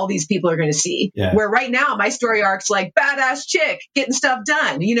film that all these people are going to see? Yeah. Where right now my story arc's like badass chick getting stuff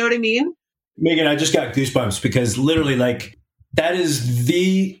done. You know what I mean? Megan, I just got goosebumps because literally, like, that is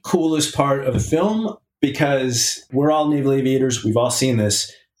the coolest part of the film, because we're all naval aviators. We've all seen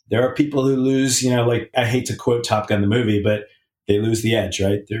this. There are people who lose, like, I hate to quote Top Gun, the movie, but they lose the edge,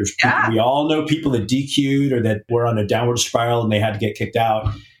 right? There's people, we all know people that DQ'd or that were on a downward spiral and they had to get kicked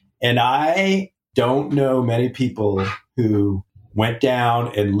out. And I don't know many people who went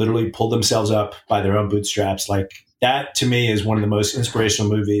down and literally pulled themselves up by their own bootstraps. Like, that to me is one of the most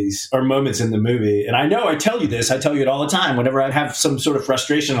inspirational movies or moments in the movie. And I know I tell you this, I tell you it all the time. Whenever I have some sort of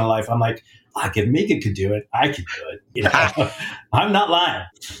frustration in life, I'm like, if Megan could do it, I could do it. I'm not lying.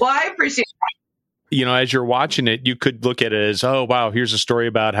 Well, I appreciate that. As you're watching it, you could look at it as, oh, wow, here's a story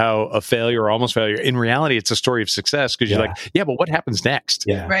about how a failure or almost failure. In reality, it's a story of success, because you're like, yeah, but what happens next?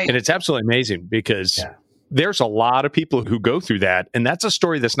 Yeah. Right. And it's absolutely amazing, because there's a lot of people who go through that. And that's a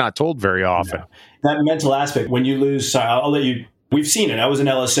story that's not told very often. No. That mental aspect, when you lose, I'll let you, we've seen it. I was an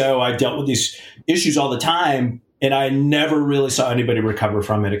LSO. I dealt with these issues all the time, and I never really saw anybody recover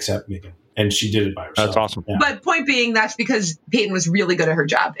from it except Megan. And she did it by herself. That's awesome. Yeah. But point being, that's because Peyton was really good at her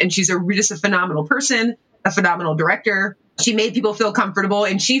job. And she's just a phenomenal person, a phenomenal director. She made people feel comfortable,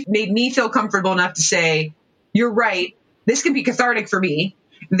 and she made me feel comfortable enough to say, you're right. This can be cathartic for me.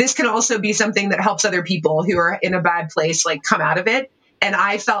 This can also be something that helps other people who are in a bad place, like, come out of it. And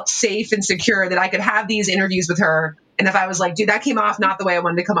I felt safe and secure that I could have these interviews with her. And if I was like, dude, that came off not the way I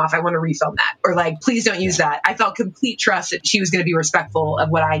wanted to come off, I want to refilm that. Or like, please don't use that. I felt complete trust that she was going to be respectful of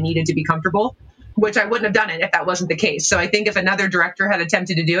what I needed to be comfortable, which I wouldn't have done it if that wasn't the case. So I think if another director had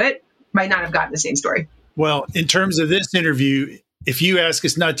attempted to do it, might not have gotten the same story. Well, in terms of this interview, if you ask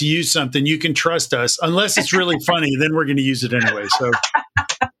us not to use something, you can trust us. Unless it's really funny, then we're going to use it anyway. So.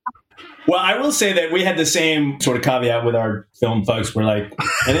 Well, I will say that we had the same sort of caveat with our film folks. We're like,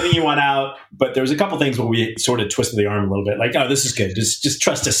 anything you want out, but there was a couple things where we sort of twisted the arm a little bit. Like, oh, this is good. Just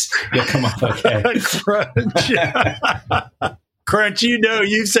trust us. You'll come up okay. Crunch,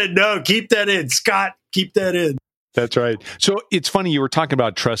 you said no. Keep that in. Scott, keep that in. That's right. So it's funny, you were talking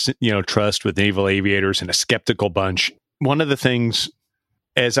about trust with naval aviators and a skeptical bunch. One of the things,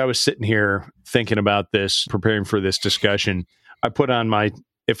 as I was sitting here thinking about this, preparing for this discussion, I put on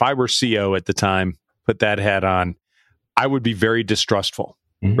if I were CO at the time, put that hat on, I would be very distrustful,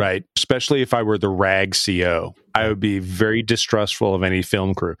 right? Especially if I were the RAG CO. I would be very distrustful of any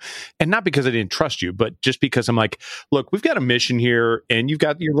film crew. And not because I didn't trust you, but just because I'm like, look, we've got a mission here and you've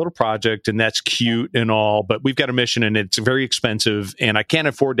got your little project and that's cute and all, but we've got a mission and it's very expensive and I can't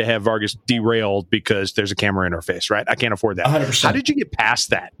afford to have Vargas derailed because there's a camera interface, right? I can't afford that. 100%. How did you get past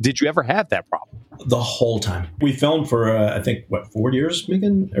that? Did you ever have that problem? The whole time. We filmed for, I think, 4 years,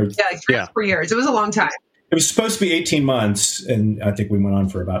 Megan? Yeah, 3 years. It was a long time. It was supposed to be 18 months, and I think we went on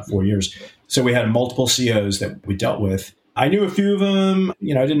for about 4 years. So we had multiple COs that we dealt with. I knew a few of them. I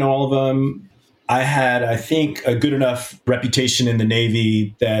didn't know all of them. I had, I think, a good enough reputation in the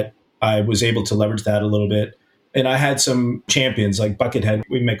Navy that I was able to leverage that a little bit. And I had some champions like Buckethead.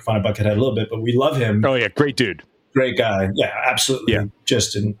 We make fun of Buckethead a little bit, but we love him. Oh, yeah. Great dude. Great guy. Yeah, absolutely. Yeah.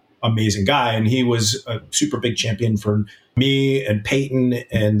 Just an amazing guy. And he was a super big champion for me and Peyton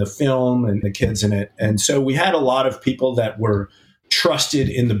and the film and the kids in it. And so we had a lot of people that were trusted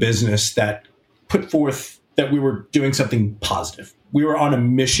in the business that put forth that we were doing something positive. We were on a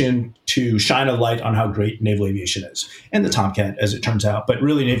mission to shine a light on how great naval aviation is, and the Tomcat, as it turns out, but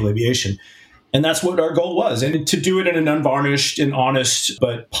really naval aviation. And that's what our goal was, and to do it in an unvarnished and honest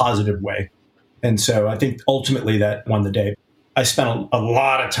but positive way. And so I think ultimately that won the day. I spent a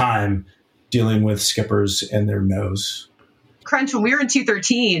lot of time dealing with skippers and their no's. Crunch, when we were in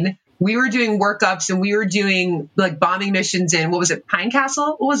 213, we were doing workups and we were doing like bombing missions in, what was it, Pine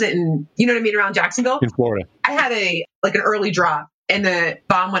Castle? What was it in, you know what I mean, around Jacksonville? In Florida. I had an early drop and the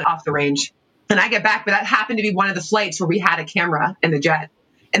bomb went off the range. And I get back, but that happened to be one of the flights where we had a camera in the jet.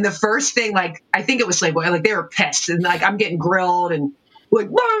 And the first thing, I think it was Slayboy, they were pissed. And I'm getting grilled and was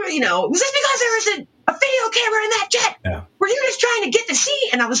this because there was a video camera in that jet? Yeah. Were you just trying to get the seat?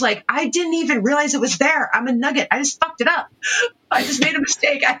 And I was like, I didn't even realize it was there. I'm a nugget. I just fucked it up. I just made a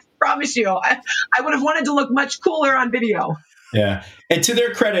mistake. I promise you. I would have wanted to look much cooler on video. Yeah. And to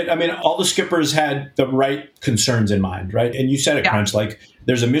their credit, all the skippers had the right concerns in mind, right? And you said it, Crunch,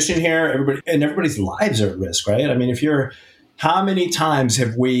 there's a mission here, everybody's lives are at risk, right? How many times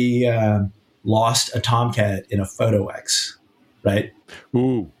have we lost a Tomcat in a Photo X, right?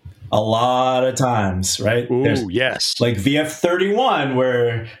 Ooh. A lot of times, right? Ooh, yes. Like VF-31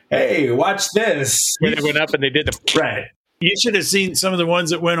 where, hey, watch this. When they went up and they did the... Right. You should have seen some of the ones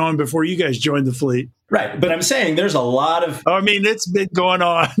that went on before you guys joined the fleet. Right. But I'm saying there's a lot of... I mean, it's been going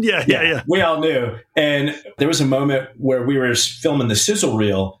on. Yeah. We all knew. And there was a moment where we were filming the sizzle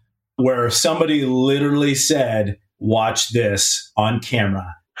reel where somebody literally said, "Watch this on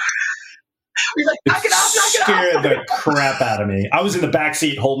camera." We're like, knock it off. Scared the crap out of me. I was in the back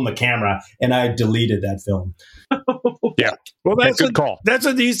seat holding the camera, and I deleted that film. Yeah. Well, that's a good call. That's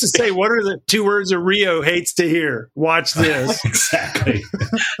what they used to say. What are the 2 words that Rio hates to hear? Watch this. Exactly.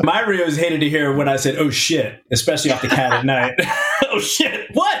 My Rios hated to hear when I said, "Oh shit," especially off the cat at night. Oh shit!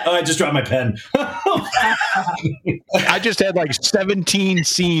 What? Oh, I just dropped my pen. I just had like 17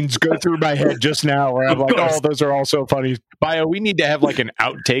 scenes go through my head just now where I'm like, oh, those are all so funny. Bio, we need to have like an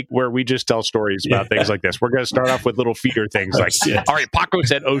outtake where we just tell stories about things like this. We're going to start off with little feeder things like, all right, Paco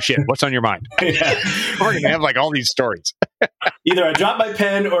said, "Oh shit, what's on your mind?" Yeah. We're going to have like all these stories. Either I dropped my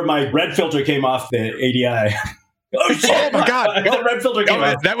pen or my red filter came off the ADI. Oh shit! Oh my god! The red filter came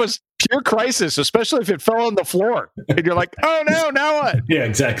off. That was pure crisis, especially if it fell on the floor. And you're like, "Oh no, now what?" Yeah,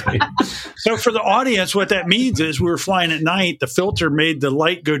 exactly. So for the audience, what that means is we were flying at night. The filter made the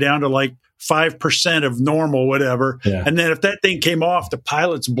light go down to like 5% of normal, whatever. Yeah. And then if that thing came off, the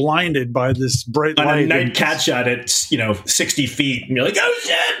pilot's blinded by this bright on light. A night cat shot at 60 feet, and you're like, "Oh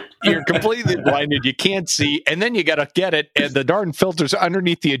shit!" You're completely blinded. You can't see, and then you got to get it, and the darn filter's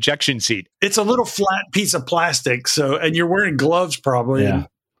underneath the ejection seat. It's a little flat piece of plastic, and you're wearing gloves probably. Yeah.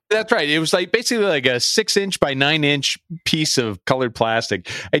 That's right. It was like basically like a 6-inch by 9-inch piece of colored plastic.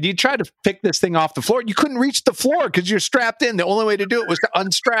 And you tried to pick this thing off the floor. You couldn't reach the floor because you're strapped in. The only way to do it was to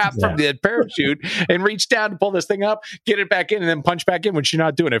unstrap from the parachute and reach down to pull this thing up, get it back in, and then punch back in, which you're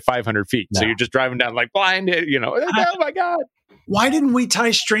not doing at 500 feet. No. So you're just driving down like blinded, oh my God. Why didn't we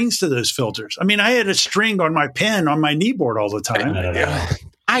tie strings to those filters? I mean, I had a string on my pen on my kneeboard all the time.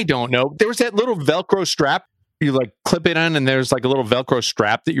 I don't know. There was that little Velcro strap. You like clip it on, and there's like a little Velcro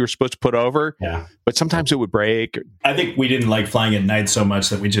strap that you were supposed to put over. Yeah. But sometimes it would break. I think we didn't like flying at night so much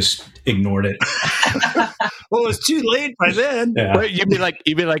that we just ignored it. Well, it was too late by then. Yeah. But you'd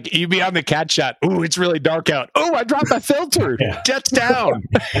be on the cat shot. Ooh, it's really dark out. Oh, I dropped my filter. Yeah. Jets down.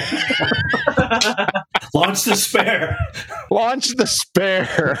 Launch the spare. Launch the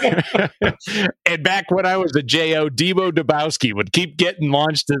spare. And back when I was a JO, Debo Dabowski would keep getting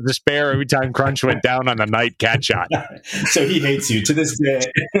launched to the spare every time Crunch went down on a night cat shot. So he hates you to this day.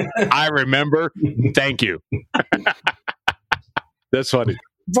 I remember. Thank you. That's funny.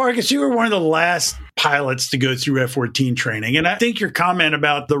 Vargas, you were one of the last pilots to go through F-14 training. And I think your comment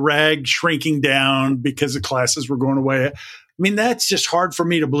about the RAG shrinking down because the classes were going away, I mean, that's just hard for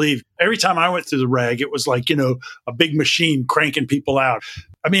me to believe. Every time I went through the RAG, it was like, a big machine cranking people out.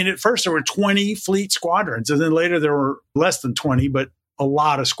 I mean, at first there were 20 fleet squadrons, and then later there were less than 20, but a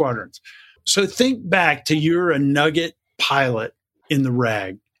lot of squadrons. So think back to you're a nugget pilot in the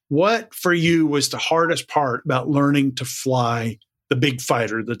RAG. What for you was the hardest part about learning to fly the big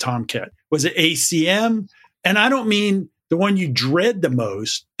fighter, the Tomcat? Was it ACM? And I don't mean the one you dread the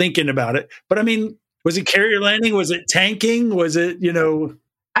most thinking about it, but I mean, was it carrier landing? Was it tanking? Was it,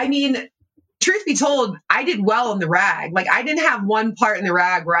 I mean, truth be told, I did well in the RAG. Like, I didn't have one part in the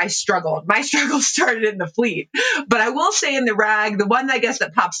RAG where I struggled. My struggle started in the fleet. But I will say in the RAG, the one I guess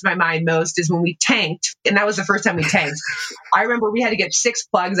that pops to my mind most is when we tanked. And that was the first time we tanked. I remember we had to get 6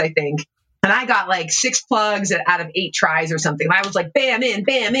 plugs, I think. And I got like 6 plugs out of 8 tries or something. And I was like, bam in,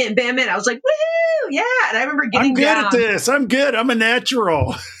 bam in, bam in. I was like, woohoo, yeah. And I remember getting down. I'm good at this. I'm good. I'm a natural.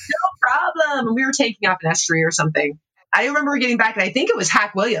 No problem. And we were taking off an S3 or something. I remember getting back, and I think it was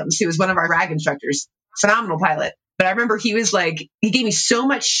Hack Williams, who was one of our RAG instructors, phenomenal pilot. But I remember he was like, he gave me so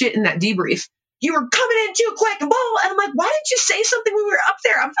much shit in that debrief. You were coming in too quick, and blah. And I'm like, why didn't you say something when we were up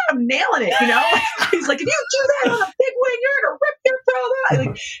there? I'm nailing it, He's like, if you do that on a big wing, you're going to rip your throat out.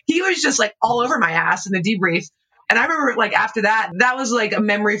 Like, he was just like all over my ass in the debrief. And I remember like after that was like a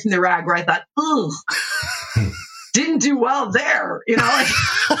memory from the RAG where I thought, ooh. Didn't do well there, Meanwhile,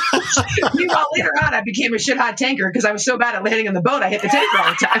 later on, I became a shit hot tanker because I was so bad at landing on the boat, I hit the tanker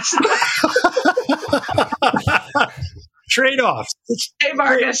all the time. Trade-offs. Hey,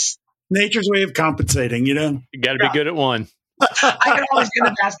 Vargas. Nature's way of compensating, You got to be good at one. I can always get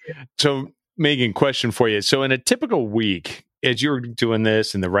the basket. So, Megan, question for you. So, in a typical week, as you were doing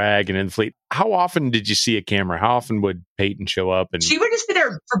this in the RAG and in the fleet, how often did you see a camera? How often would Peyton show up? And she would just be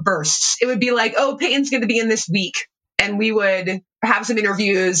there for bursts. It would be like, oh, Peyton's going to be in this week. And we would have some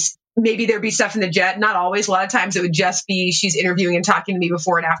interviews. Maybe there'd be stuff in the jet. Not always. A lot of times it would just be she's interviewing and talking to me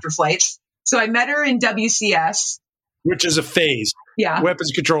before and after flights. So I met her in WCS. Which is a phase. Yeah.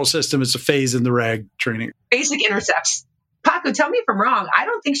 Weapons control system is a phase in the RAG training. Basic intercepts. Paco, tell me if I'm wrong. I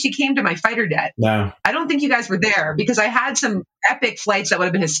don't think she came to my fighter jet. No. I don't think you guys were there because I had some epic flights that would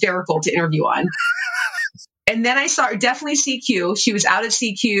have been hysterical to interview on. And then I saw her, definitely CQ. She was out at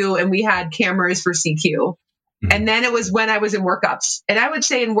CQ and we had cameras for CQ. Mm-hmm. And then it was when I was in workups. And I would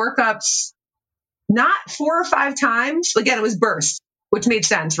say in workups, not 4 or 5 times. Again, it was burst, which made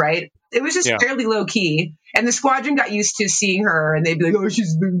sense, right? It was just fairly low key. And the squadron got used to seeing her and they'd be like, oh,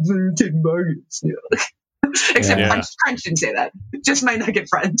 she's been taking bargains. You know? Except Crunch didn't say that. Just my Nugget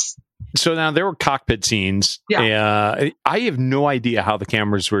friends. So now there were cockpit scenes. Yeah. I have no idea how the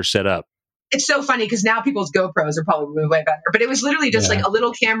cameras were set up. It's so funny because now people's GoPros are probably way better. But it was literally just like a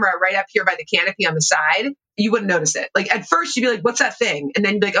little camera right up here by the canopy on the side. You wouldn't notice it. Like at first you'd be like, what's that thing? And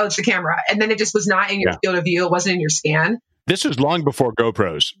then you'd be like, oh, it's the camera. And then it just was not in your field of view. It wasn't in your scan. This was long before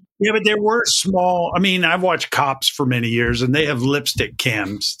GoPros. Yeah, but there were small. I mean, I've watched Cops for many years and they have lipstick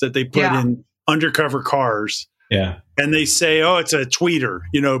cams that they put in undercover cars. Yeah. And they say, oh, it's a tweeter,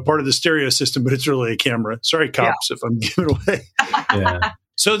 you know, part of the stereo system, but it's really a camera. Sorry, Cops, if I'm giving away.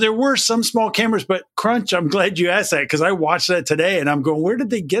 So there were some small cameras, but Crunch, I'm glad you asked that because I watched that today and I'm going, where did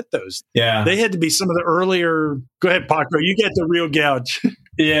they get those? Yeah. They had to be some of the earlier. Go ahead, Paco. You get the real gouge.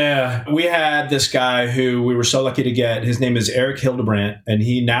 Yeah. We had this guy who we were so lucky to get. His name is Eric Hildebrandt, and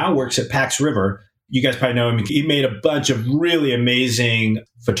he now works at Pax River. You guys probably know him. He made a bunch of really amazing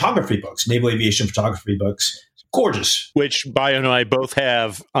photography books, naval aviation photography books. Gorgeous. Which Bio and I both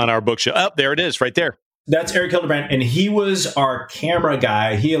have on our bookshelf. Oh, there it is, right there. That's Eric Hildebrandt, and he was our camera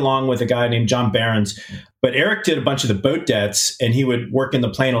guy. He, along with a guy named John Behrens. But Eric did a bunch of the boat debts, and he would work in the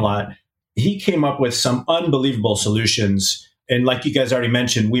plane a lot. He came up with some unbelievable solutions. And like you guys already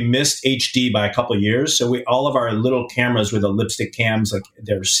mentioned, we missed HD by a couple of years. So all of our little cameras were the lipstick cams, like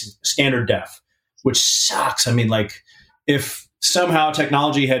they're standard def, which sucks. I mean, like if somehow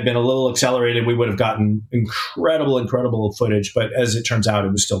technology had been a little accelerated, we would have gotten incredible footage. But as it turns out,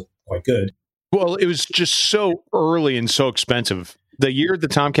 it was still quite good. Well, it was just so early and so expensive. The year the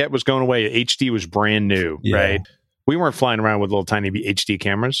Tomcat was going away, HD was brand new, right? We weren't flying around with little tiny HD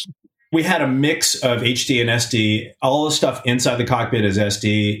cameras. We had a mix of HD and SD. All the stuff inside the cockpit is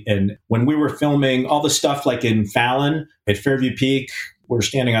SD. And when we were filming all the stuff like in Fallon at Fairview Peak, we're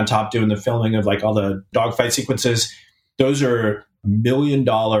standing on top doing the filming of like all the dogfight sequences. Those are $1 million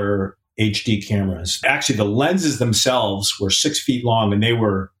HD cameras. Actually, the lenses themselves were 6 feet long and they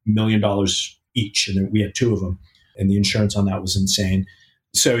were $1 million each. And we had 2 of them. And the insurance on that was insane.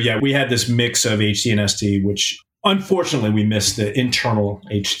 So yeah, we had this mix of HD and SD, which unfortunately we missed the internal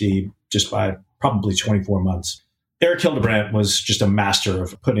HD just by probably 24 months. Eric Hildebrandt was just a master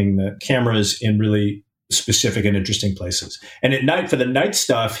of putting the cameras in really specific and interesting places. And at night, for the night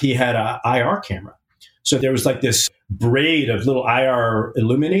stuff, he had an IR camera. So there was like this braid of little IR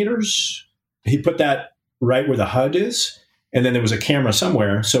illuminators. He put that right where the HUD is. And then there was a camera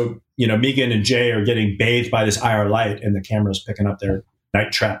somewhere. So, you know, Megan and Jay are getting bathed by this IR light and the camera's picking up their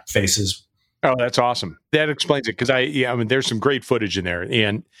night trap faces. Oh, that's awesome. That explains it. Because I mean, there's some great footage in there.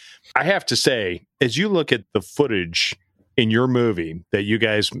 And I have to say, as you look at the footage in your movie that you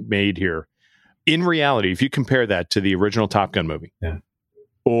guys made here, in reality, if you compare that to the original Top Gun movie,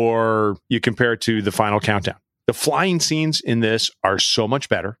 or you compare it to The Final Countdown, the flying scenes in this are so much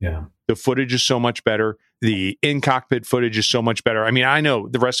better. Yeah. The footage is so much better. The in-cockpit footage is so much better. I mean, I know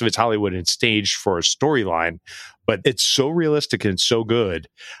the rest of it's Hollywood and staged for a storyline, but it's so realistic and so good.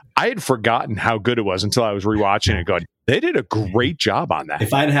 I had forgotten how good it was until I was rewatching it going, they did a great job on that.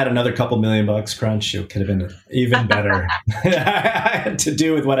 If I'd had another couple $1 million, Crunch, it could have been even better. I had to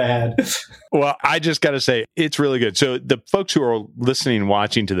do with what I had. Well, I just got to say, it's really good. So the folks who are listening and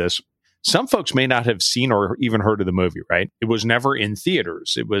watching to this, some folks may not have seen or even heard of the movie, right? It was never in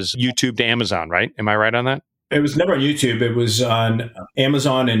theaters. It was YouTube to Amazon, right? Am I right on that? It was never on YouTube. It was on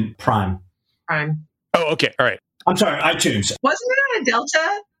Amazon and Prime. Oh, okay. All right. I'm sorry, iTunes. Wasn't it on a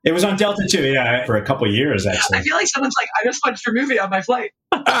Delta? It was on Delta too, yeah, for a couple of years, actually. I feel like someone's like, I just watched your movie on my flight.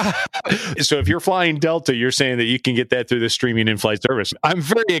 So if you're flying Delta, you're saying that you can get that through the streaming in-flight service. I'm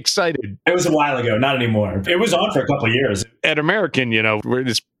very excited. It was a while ago, not anymore. It was on for a couple of years. At American, you know,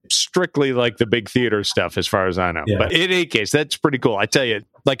 it's strictly like the big theater stuff as far as I know. Yeah. But in any case, that's pretty cool. I tell you,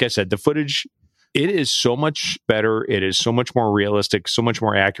 like I said, the footage, it is so much better. It is so much more realistic, so much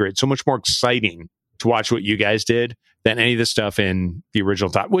more accurate, so much more exciting to watch what you guys did than any of the stuff in the original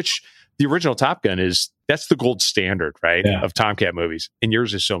the original Top Gun that's the gold standard, right? Yeah. Of Tomcat movies. And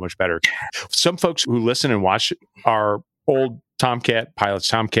yours is so much better. Some folks who listen and watch are old Tomcat pilots,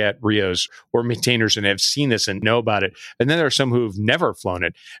 Tomcat Rios, or maintainers and have seen this and know about it. And then there are some who've never flown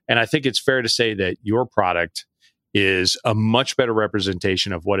it. And I think it's fair to say that your product is a much better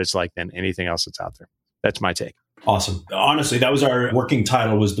representation of what it's like than anything else that's out there. That's my take. Awesome. Honestly, that was our working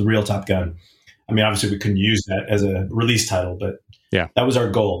title, was The Real Top Gun. I mean, obviously we couldn't use that as a release title, but yeah, that was our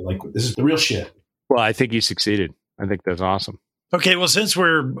goal. Like, this is the real shit. Well, I think you succeeded. I think that's awesome. Okay, well, since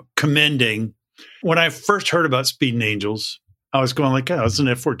we're commending, when I first heard about Speeding Angels, I was going like, oh, it's an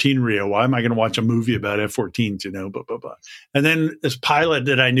F-14 Rio. Why am I going to watch a movie about F-14s, blah, blah, blah. And then this pilot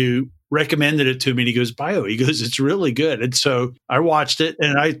that I knew recommended it to me, and he goes, Bio, it's really good. And so I watched it,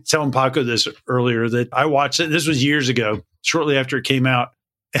 and I telling Paco this earlier, that I watched it. This was years ago, shortly after it came out.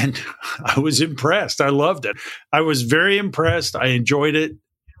 And I was impressed. I loved it. I was very impressed. I enjoyed it.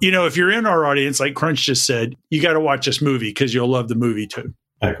 If you're in our audience, like Crunch just said, you got to watch this movie because you'll love the movie too.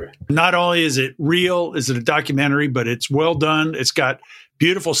 I agree. Not only is it real, is it a documentary, but it's well done. It's got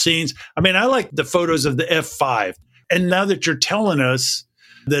beautiful scenes. I mean, I like the photos of the F5. And now that you're telling us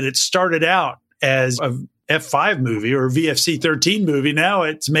that it started out as a F5 movie or a VFC 13 movie, now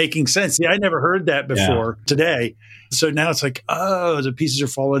it's making sense. See, I never heard that before today. So now it's like, oh, the pieces are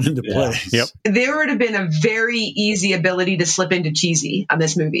falling into place. Yep. There would have been a very easy ability to slip into cheesy on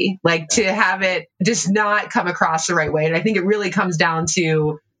this movie, like to have it just not come across the right way. And I think it really comes down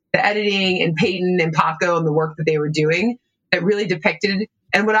to the editing and Peyton and Paco and the work that they were doing that really depicted.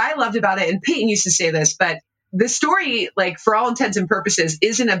 And what I loved about it, and Peyton used to say this, but the story, like for all intents and purposes,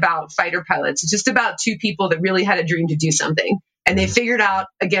 isn't about fighter pilots. It's just about two people that really had a dream to do something. And they figured out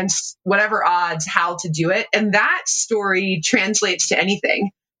against whatever odds how to do it. And that story translates to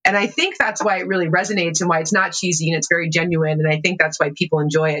anything. And I think that's why it really resonates and why it's not cheesy and it's very genuine. And I think that's why people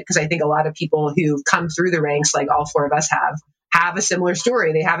enjoy it, because I think a lot of people who've come through the ranks, like all four of us have a similar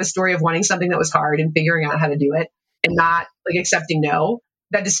story. They have a story of wanting something that was hard and figuring out how to do it and not like accepting no.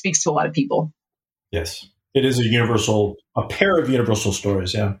 That just speaks to a lot of people. Yes. It is a pair of universal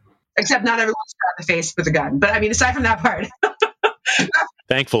stories. Yeah. Except not everyone's shot in the face with a gun. But I mean, aside from that part.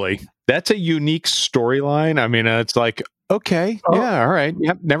 Thankfully, that's a unique storyline. I mean, it's like, okay, yeah, all right.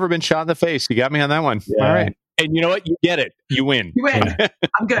 Yep, never been shot in the face. You got me on that one. Yeah. All right. And you know what? You get it. You win. You win.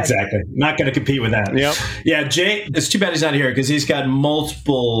 I'm good. Exactly. Not going to compete with that. Yep. Yeah, Jay, it's too bad he's not here because he's got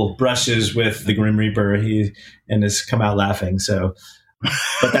multiple brushes with the Grim Reaper and has come out laughing. So,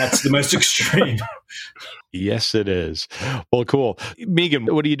 but that's the most extreme. Yes, it is. Well, cool. Megan,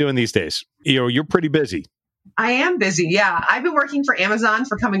 what are you doing these days? You're pretty busy. I am busy. Yeah. I've been working for Amazon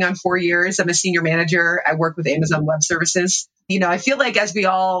for coming on 4 years. I'm a senior manager. I work with Amazon Web Services. I feel like as we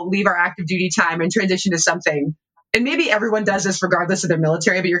all leave our active duty time and transition to something, and maybe everyone does this regardless of their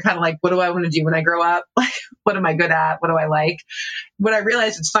military, but you're kind of like, what do I want to do when I grow up? Like, what am I good at? What do I like? What I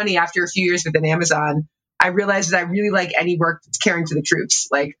realized, it's funny, after a few years within Amazon, I realized that I really like any work that's caring for the troops.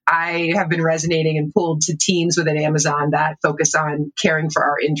 Like, I have been resonating and pulled to teams within Amazon that focus on caring for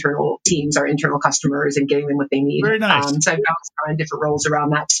our internal teams, our internal customers, and getting them what they need. Very nice. So I've bounced around different roles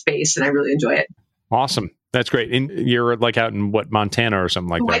around that space, and I really enjoy it. Awesome. That's great. And you're like out in Montana or something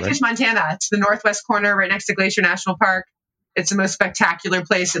like that, right? Whitefish, Montana. It's the northwest corner right next to Glacier National Park. It's the most spectacular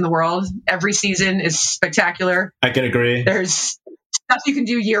place in the world. Every season is spectacular. I can agree. There's stuff you can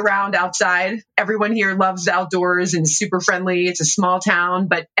do year round outside. Everyone here loves outdoors and is super friendly. It's a small town,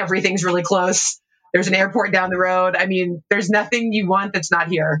 but everything's really close. There's an airport down the road. I mean, there's nothing you want that's not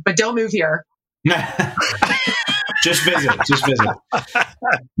here, but don't move here. Just visit.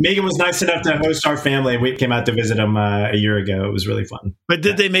 Megan was nice enough to host our family. We came out to visit them a year ago. It was really fun. But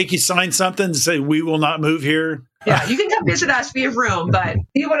did they make you sign something to say, we will not move here? Yeah, you can come visit us. We have room, but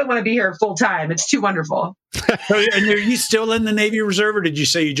you wouldn't want to be here full time. It's too wonderful. And are you still in the Navy Reserve, or did you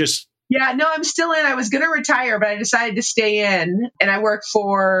say you just... Yeah, no, I'm still in. I was going to retire, but I decided to stay in, and I work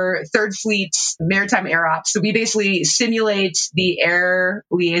for 3rd Fleet's Maritime Air Ops. So we basically simulate the air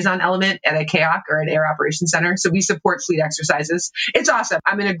liaison element at a CAOC, or an Air Operations Center. So we support fleet exercises. It's awesome.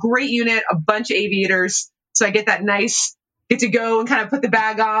 I'm in a great unit, a bunch of aviators. So I get to go and kind of put the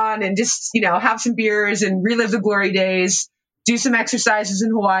bag on and just, have some beers and relive the glory days. Do some exercises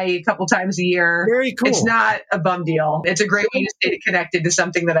in Hawaii a couple times a year. Very cool. It's not a bum deal. It's a great way to stay connected to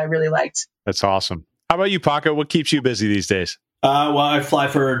something that I really liked. That's awesome. How about you, Paco? What keeps you busy these days? Well, I fly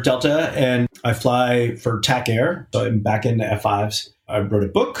for Delta and I fly for TAC Air. So I'm back into F5s. I wrote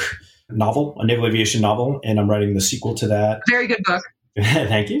a novel, a naval aviation novel, and I'm writing the sequel to that. Very good book.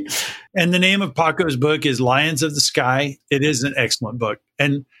 Thank you. And the name of Paco's book is Lions of the Sky. It is an excellent book.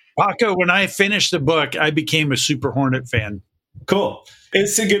 And Paco, when I finished the book, I became a Super Hornet fan. Cool.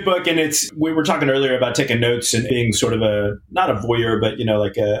 It's a good book. And we were talking earlier about taking notes and being sort of not a voyeur, but,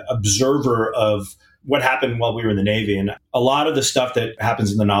 like a observer of what happened while we were in the Navy. And a lot of the stuff that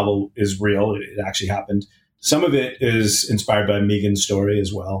happens in the novel is real. It actually happened. Some of it is inspired by Megan's story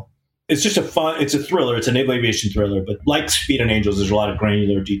as well. it's just it's a thriller. It's a naval aviation thriller, but like Speed and Angels, there's a lot of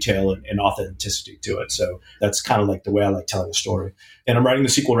granular detail and authenticity to it. So that's kind of like the way I like telling a story. And I'm writing the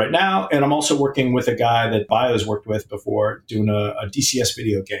sequel right now. And I'm also working with a guy that Bio's worked with before doing a DCS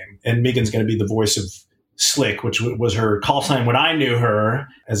video game. And Megan's going to be the voice of Slick, which was her call sign when I knew her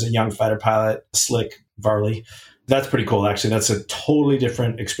as a young fighter pilot, Slick Varley. That's pretty cool, actually. That's a totally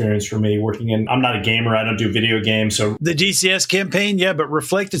different experience for me I'm not a gamer. I don't do video games. So the DCS campaign, yeah, but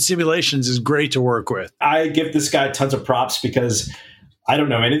Reflected Simulations is great to work with. I give this guy tons of props because I don't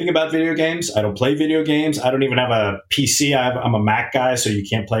know anything about video games. I don't play video games. I don't even have a PC. I'm a Mac guy, so you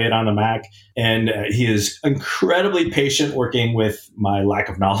can't play it on the Mac. And he is incredibly patient working with my lack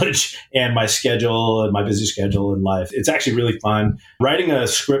of knowledge and my schedule and my busy schedule in life. It's actually really fun. Writing a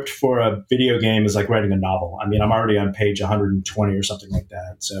script for a video game is like writing a novel. I mean, I'm already on page 120 or something like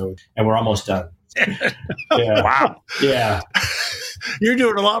that. So, and we're almost done. Yeah. Wow. Yeah. You're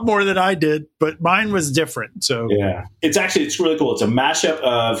doing a lot more than I did, but mine was different. So yeah, it's really cool. It's a mashup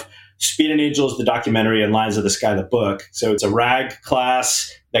of Speed and Angels, the documentary, and Lions of the Sky, the book. So it's a RAG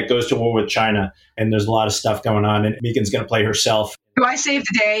class that goes to war with China, and there's a lot of stuff going on. And Megan's going to play herself. Do I save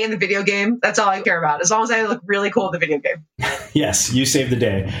the day in the video game? That's all I care about. As long as I look really cool in the video game. Yes, you save the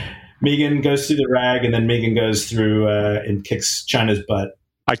day. Megan goes through the RAG, and then Megan goes through and kicks China's butt.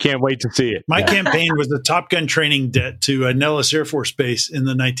 I can't wait to see it. My campaign was the Top Gun training debt to Nellis Air Force Base in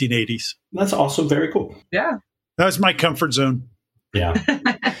the 1980s. That's also very cool. Yeah. That was my comfort zone. Yeah.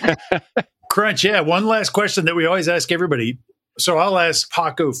 Crunch, yeah. One last question that we always ask everybody. So I'll ask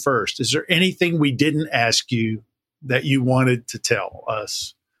Paco first. Is there anything we didn't ask you that you wanted to tell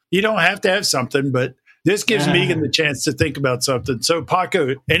us? You don't have to have something, but this gives Megan the chance to think about something. So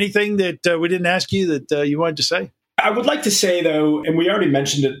Paco, anything that we didn't ask you that you wanted to say? I would like to say, though, and we already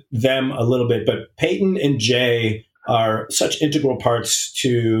mentioned them a little bit, but Peyton and Jay are such integral parts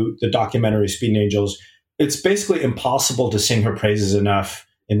to the documentary Speed and Angels. It's basically impossible to sing her praises enough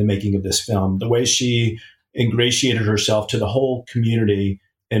in the making of this film. The way she ingratiated herself to the whole community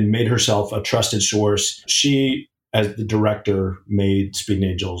and made herself a trusted source. She, as the director, made Speed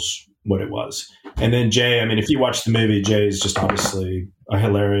and Angels what it was. And then Jay, I mean, if you watch the movie, Jay is just obviously a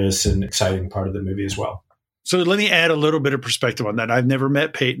hilarious and exciting part of the movie as well. So let me add a little bit of perspective on that. I've never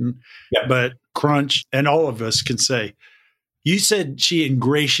met Peyton, but Crunch and all of us can say, you said she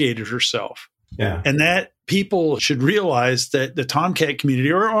ingratiated herself. Yeah. And that people should realize that the Tomcat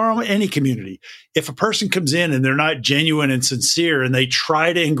community or any community, if a person comes in and they're not genuine and sincere and they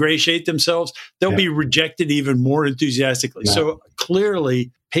try to ingratiate themselves, they'll be rejected even more enthusiastically. Yeah. So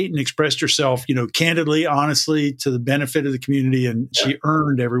clearly Peyton expressed herself, candidly, honestly, to the benefit of the community, and she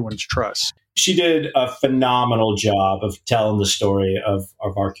earned everyone's trust. She did a phenomenal job of telling the story of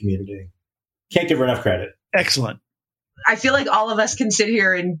our community. Can't give her enough credit. Excellent. I feel like all of us can sit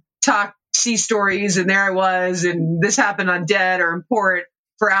here and talk sea stories, and there I was, and this happened on Dead or in Port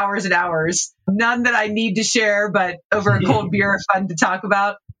for hours and hours. None that I need to share, but over a cold beer are fun to talk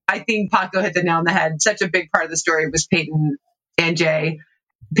about. I think Paco hit the nail on the head. Such a big part of the story was Peyton and Jay.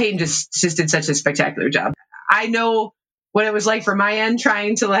 Peyton just did such a spectacular job. I know what it was like for my end,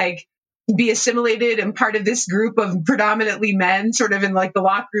 trying to be assimilated and part of this group of predominantly men, sort of in the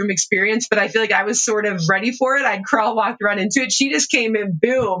locker room experience. But I feel like I was sort of ready for it. I'd crawl, walk, run into it. She just came in,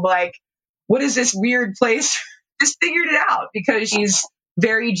 boom, what is this weird place? Just figured it out because she's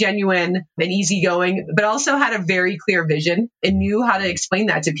very genuine and easygoing, but also had a very clear vision and knew how to explain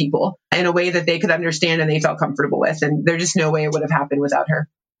that to people in a way that they could understand and they felt comfortable with. And there's just no way it would have happened without her.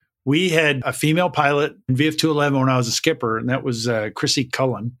 We had a female pilot in VF211 when I was a skipper, and that was Chrissy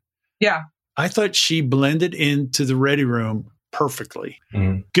Cullen. Yeah. I thought she blended into the ready room perfectly.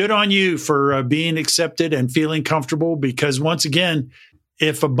 Mm-hmm. Good on you for being accepted and feeling comfortable, because once again,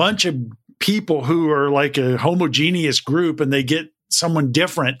 if a bunch of people who are like a homogeneous group and they get someone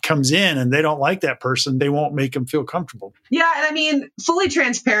different comes in and they don't like that person, they won't make them feel comfortable. Yeah. And I mean, fully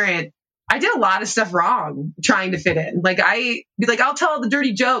transparent, I did a lot of stuff wrong trying to fit in. I'll tell the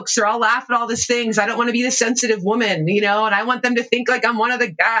dirty jokes or I'll laugh at all these things. I don't want to be the sensitive woman, and I want them to think like I'm one of the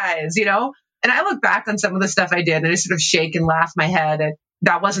guys, And I look back on some of the stuff I did and I just sort of shake and laugh my head at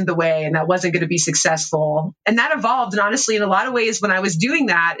that wasn't the way and that wasn't going to be successful. And that evolved. And honestly, in a lot of ways, when I was doing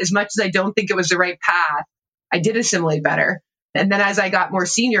that, as much as I don't think it was the right path, I did assimilate better. And then as I got more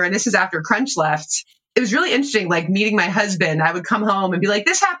senior, and this is after Crunch left, it was really interesting, meeting my husband. I would come home and be like,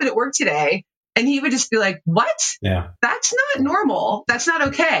 this happened at work today. And he would just be like, what? Yeah. That's not normal. That's not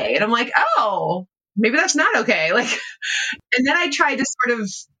okay. And I'm like, oh, maybe that's not okay. And then I tried to sort of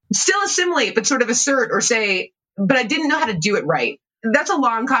still assimilate, but sort of assert or say, but I didn't know how to do it right. That's a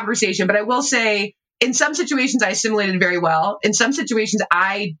long conversation, but I will say in some situations, I assimilated very well. In some situations,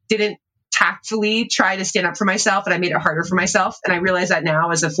 I didn't tactfully try to stand up for myself, and I made it harder for myself. And I realize that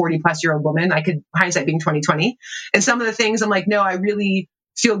now as a 40-plus-year-old woman, I could, hindsight being 20/20. And some of the things I'm like, no, I really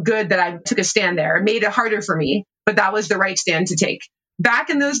feel good that I took a stand there. It made it harder for me, but that was the right stand to take. Back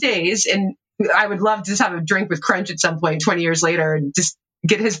in those days, and I would love to just have a drink with Crunch at some point 20 years later and just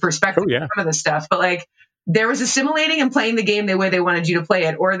get his perspective on some of this stuff. But like, there was assimilating and playing the game the way they wanted you to play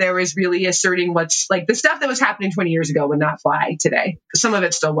it, or there was really asserting what's like the stuff that was happening 20 years ago would not fly today. Some of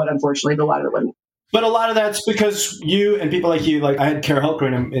it still would, unfortunately, but a lot of it wouldn't. But a lot of that's because you and people like you, like I had Kara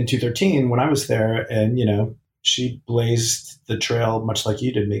Hultgren in 213 when I was there, and, you know, she blazed the trail much like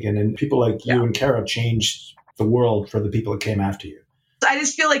you did, Megan. And people like you and Kara changed the world for the people that came after you. I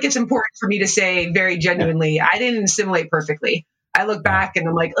just feel like it's important for me to say very genuinely, I didn't assimilate perfectly. I look back and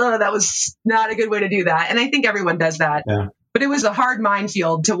I'm like, oh, that was not a good way to do that. And I think everyone does that. Yeah. But it was a hard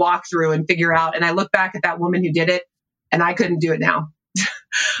minefield to walk through and figure out. And I look back at that woman who did it, and I couldn't do it now.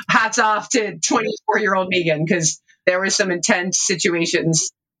 Hats off to 24-year-old Megan, because there were some intense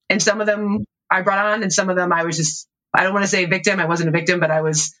situations. And some of them I brought on, and some of them I was just, I don't want to say victim. I wasn't a victim, but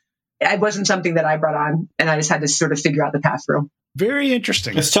it wasn't something that I brought on. And I just had to sort of figure out the path through. Very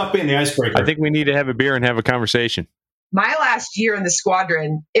interesting. It's tough being the icebreaker. I think we need to have a beer and have a conversation. My last year in the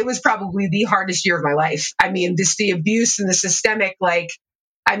squadron, it was probably the hardest year of my life. I mean, just the abuse and the systemic,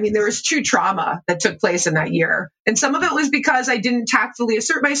 there was true trauma that took place in that year. And some of it was because I didn't tactfully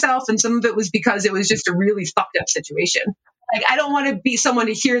assert myself. And some of it was because it was just a really fucked up situation. Like, I don't want to be someone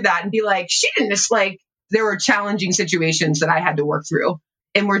to hear that and be like, she didn't just there were challenging situations that I had to work through.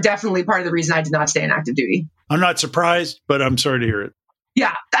 And were definitely part of the reason I did not stay in active duty. I'm not surprised, but I'm sorry to hear it.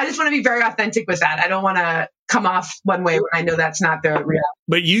 Yeah, I just want to be very authentic with that. I don't want to come off one way when I know that's not the reality.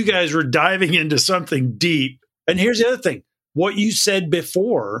 But you guys were diving into something deep. And here's the other thing. What you said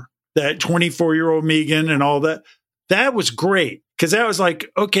before, that 24-year-old Megan and all that, that was great. Because that was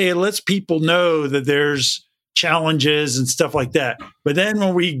like, okay, it lets people know that there's challenges and stuff like that. But then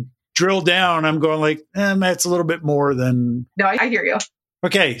when we drill down, I'm going like, that's a little bit more than... No, I hear you.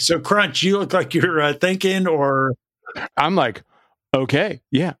 Okay, so Crunch, you look like you're thinking, or... I'm like, okay,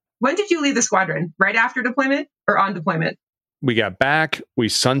 yeah. When did you leave the squadron? Right after deployment or on deployment? We got back. We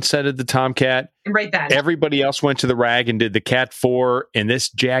sunsetted the Tomcat. Right then. Everybody else went to the RAG and did the Cat 4, and this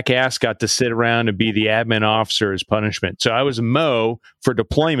jackass got to sit around and be the admin officer as punishment. So I was a Mo for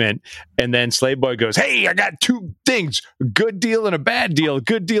deployment, and then Slave Boy goes, hey, I got two things, a good deal and a bad deal. A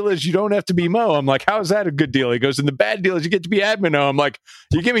good deal is you don't have to be Mo. I'm like, how is that a good deal? He goes, and the bad deal is you get to be admin O. I'm like,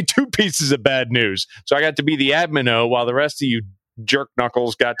 you give me two pieces of bad news. So I got to be the admin O while the rest of you jerk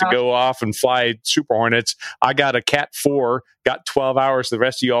knuckles got to go off and fly Super Hornets. I got a Cat 4, got 12 hours. The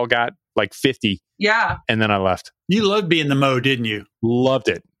rest of you all got like 50. Yeah. And then I left. You loved being the Mo, didn't you? Loved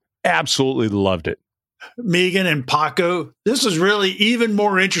it. Absolutely loved it. Megan and Paco, this was really even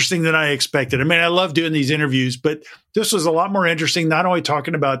more interesting than I expected. I mean, I love doing these interviews, but this was a lot more interesting, not only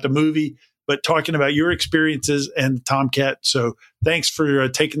talking about the movie, but talking about your experiences and Tomcat. So thanks for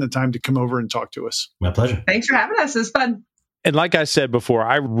taking the time to come over and talk to us. My pleasure. Thanks for having us. It was fun. And like I said before,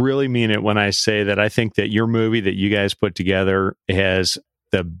 I really mean it when I say that I think that your movie that you guys put together has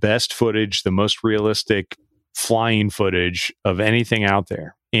the best footage, the most realistic flying footage of anything out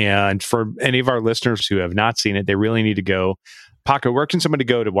there. And for any of our listeners who have not seen it, they really need to go. Paco, where can somebody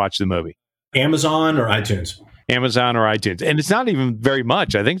go to watch the movie? Amazon or iTunes? Amazon or iTunes. And it's not even very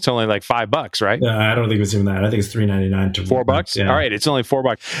much. I think it's only like $5, right? I don't think it's even that. I think it's $3.99 to $4. Yeah. All right. It's only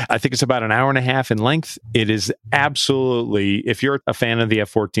 $4. I think it's about an hour and a half in length. It is absolutely, if you're a fan of the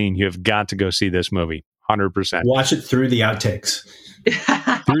F-14, you have got to go see this movie. 100%. Watch it through the outtakes.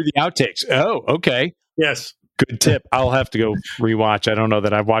 Through the outtakes. Oh, okay. Yes. Good tip. I'll have to go rewatch. I don't know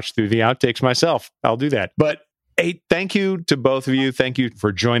that I've watched through the outtakes myself. I'll do that. But hey, thank you to both of you. Thank you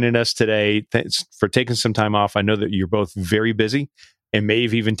for joining us today. Thanks for taking some time off. I know that you're both very busy and may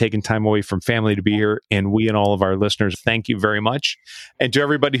have even taken time away from family to be here. And we and all of our listeners, thank you very much. And to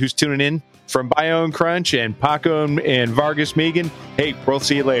everybody who's tuning in from Bio and Crunch and Paco and Vargas Megan, hey, we'll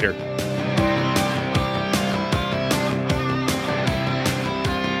see you later.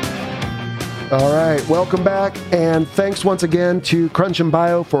 All right, welcome back, and thanks once again to Crunch and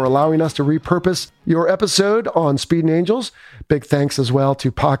Bio for allowing us to repurpose your episode on Speed and Angels. Big thanks as well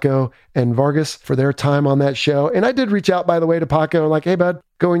to Paco and Vargas for their time on that show. And I did reach out, by the way, to Paco and like, hey, bud,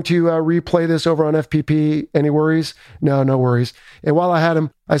 going to replay this over on FPP. Any worries? No worries. And while I had him,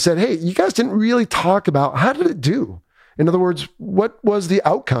 I said, hey, you guys didn't really talk about how did it do? In other words, what was the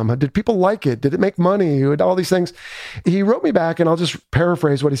outcome? Did people like it? Did it make money? All these things. He wrote me back, and I'll just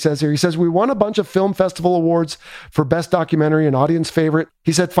paraphrase what he says here. He says, we won a bunch of film festival awards for best documentary and audience favorite.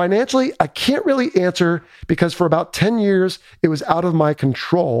 He said, financially, I can't really answer because for about 10 years, it was out of my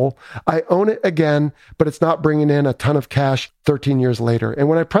control. I own it again, but it's not bringing in a ton of cash 13 years later. And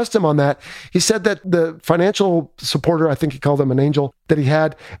when I pressed him on that, he said that the financial supporter, I think he called him an angel, that he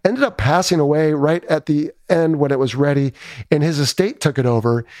had ended up passing away right at the end when it was ready, and his estate took it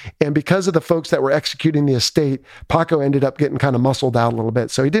over. And because of the folks that were executing the estate, Paco ended up getting kind of muscled out a little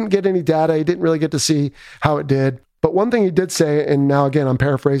bit. So he didn't get any data. He didn't really get to see how it did. But one thing he did say, and now again, I'm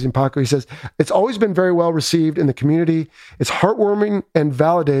paraphrasing Paco, he says, it's always been very well received in the community. It's heartwarming and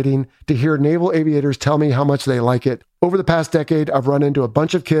validating to hear naval aviators tell me how much they like it. Over the past decade, I've run into a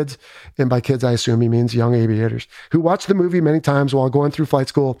bunch of kids, and by kids, I assume he means young aviators, who watch the movie many times while going through flight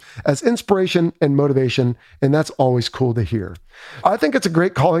school as inspiration and motivation, and that's always cool to hear. I think it's a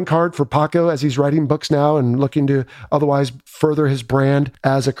great calling card for Paco as he's writing books now and looking to otherwise further his brand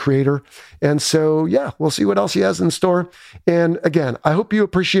as a creator. And so, yeah, we'll see what else he has in store. And again, I hope you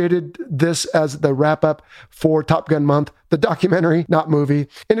appreciated this as the wrap up for Top Gun Month, the documentary, not movie.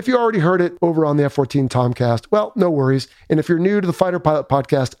 And if you already heard it over on the F-14 Tomcast, well, no worries. And if you're new to the Fighter Pilot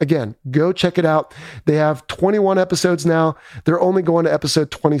Podcast, again, go check it out. They have 21 episodes now. They're only going to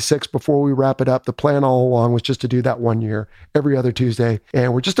episode 26 before we wrap it up. The plan all along was just to do that 1 year, every other Tuesday,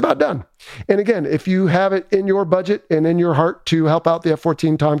 and we're just about done. And again, if you have it in your budget and in your heart to help out the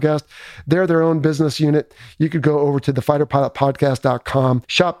F-14 Tomcast, they're their own business unit. You could go over to the fighterpilotpodcast.com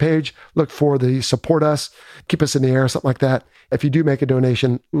shop page, look for the support us, keep us in the air, something like that. If you do make a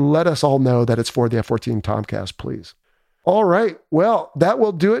donation, let us all know that it's for the F-14 Tomcast, please. All right. Well, that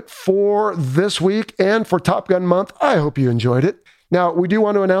will do it for this week and for Top Gun Month. I hope you enjoyed it. Now, we do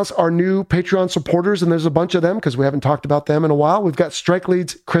want to announce our new Patreon supporters, and there's a bunch of them because we haven't talked about them in a while. We've got Strike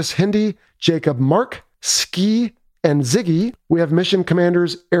Leads Chris Hindy, Jacob Mark, Ski, and Ziggy. We have Mission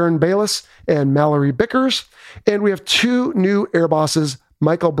Commanders Aaron Bayless and Mallory Bickers. And we have two new air bosses,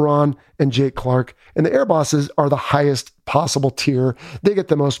 Michael Braun and Jake Clark. And the air bosses are the highest possible tier. They get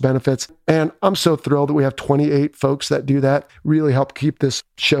the most benefits. And I'm so thrilled that we have 28 folks that do that, really help keep this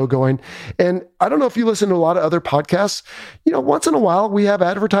show going. And I don't know if you listen to a lot of other podcasts, once in a while we have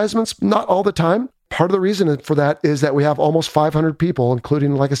advertisements, not all the time. Part of the reason for that is that we have almost 500 people,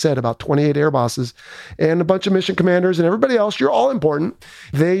 including, like I said, about 28 air bosses and a bunch of mission commanders and everybody else. You're all important.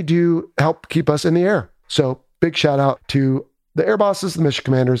 They do help keep us in the air. So big shout out to the air bosses, the mission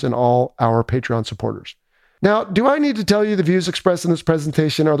commanders, and all our Patreon supporters. Now, do I need to tell you the views expressed in this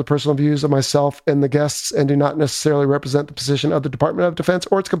presentation are the personal views of myself and the guests and do not necessarily represent the position of the Department of Defense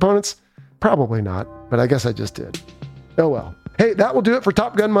or its components? Probably not, but I guess I just did. Oh well. Hey, that will do it for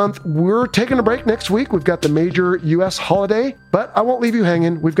Top Gun Month. We're taking a break next week. We've got the major U.S. holiday, but I won't leave you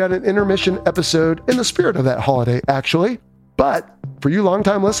hanging. We've got an intermission episode in the spirit of that holiday, actually. But for you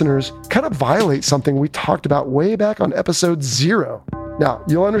longtime listeners, kind of violate something we talked about way back on episode 0. Now,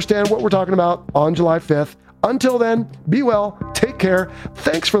 you'll understand what we're talking about on July 5th. Until then, be well, take care.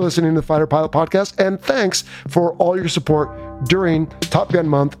 Thanks for listening to the Fighter Pilot Podcast, and thanks for all your support during Top Gun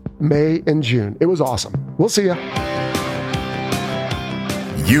Month, May and June. It was awesome. We'll see ya.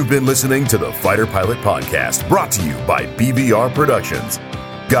 You've been listening to the Fighter Pilot Podcast, brought to you by BVR Productions.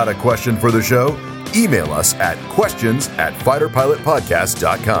 Got a question for the show? Email us at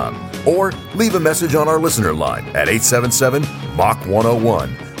questions@fighterpilotpodcast.com or leave a message on our listener line at 877-MACH-101.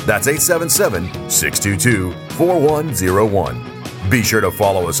 That's 877-622-4101. Be sure to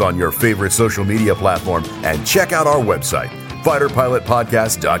follow us on your favorite social media platform and check out our website,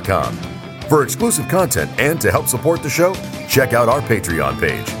 fighterpilotpodcast.com. For exclusive content and to help support the show, check out our Patreon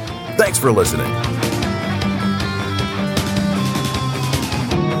page. Thanks for listening.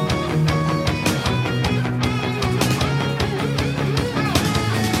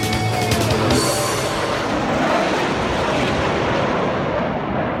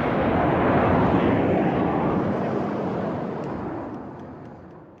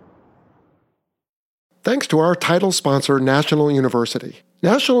 Thanks to our title sponsor, National University.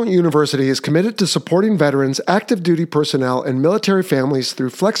 National University is committed to supporting veterans, active duty personnel, and military families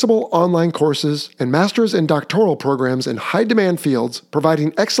through flexible online courses and master's and doctoral programs in high-demand fields,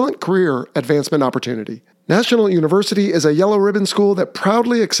 providing excellent career advancement opportunity. National University is a yellow ribbon school that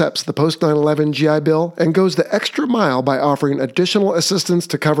proudly accepts the post-9/11 GI Bill and goes the extra mile by offering additional assistance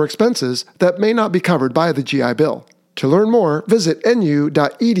to cover expenses that may not be covered by the GI Bill. To learn more, visit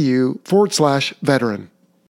nu.edu/veteran.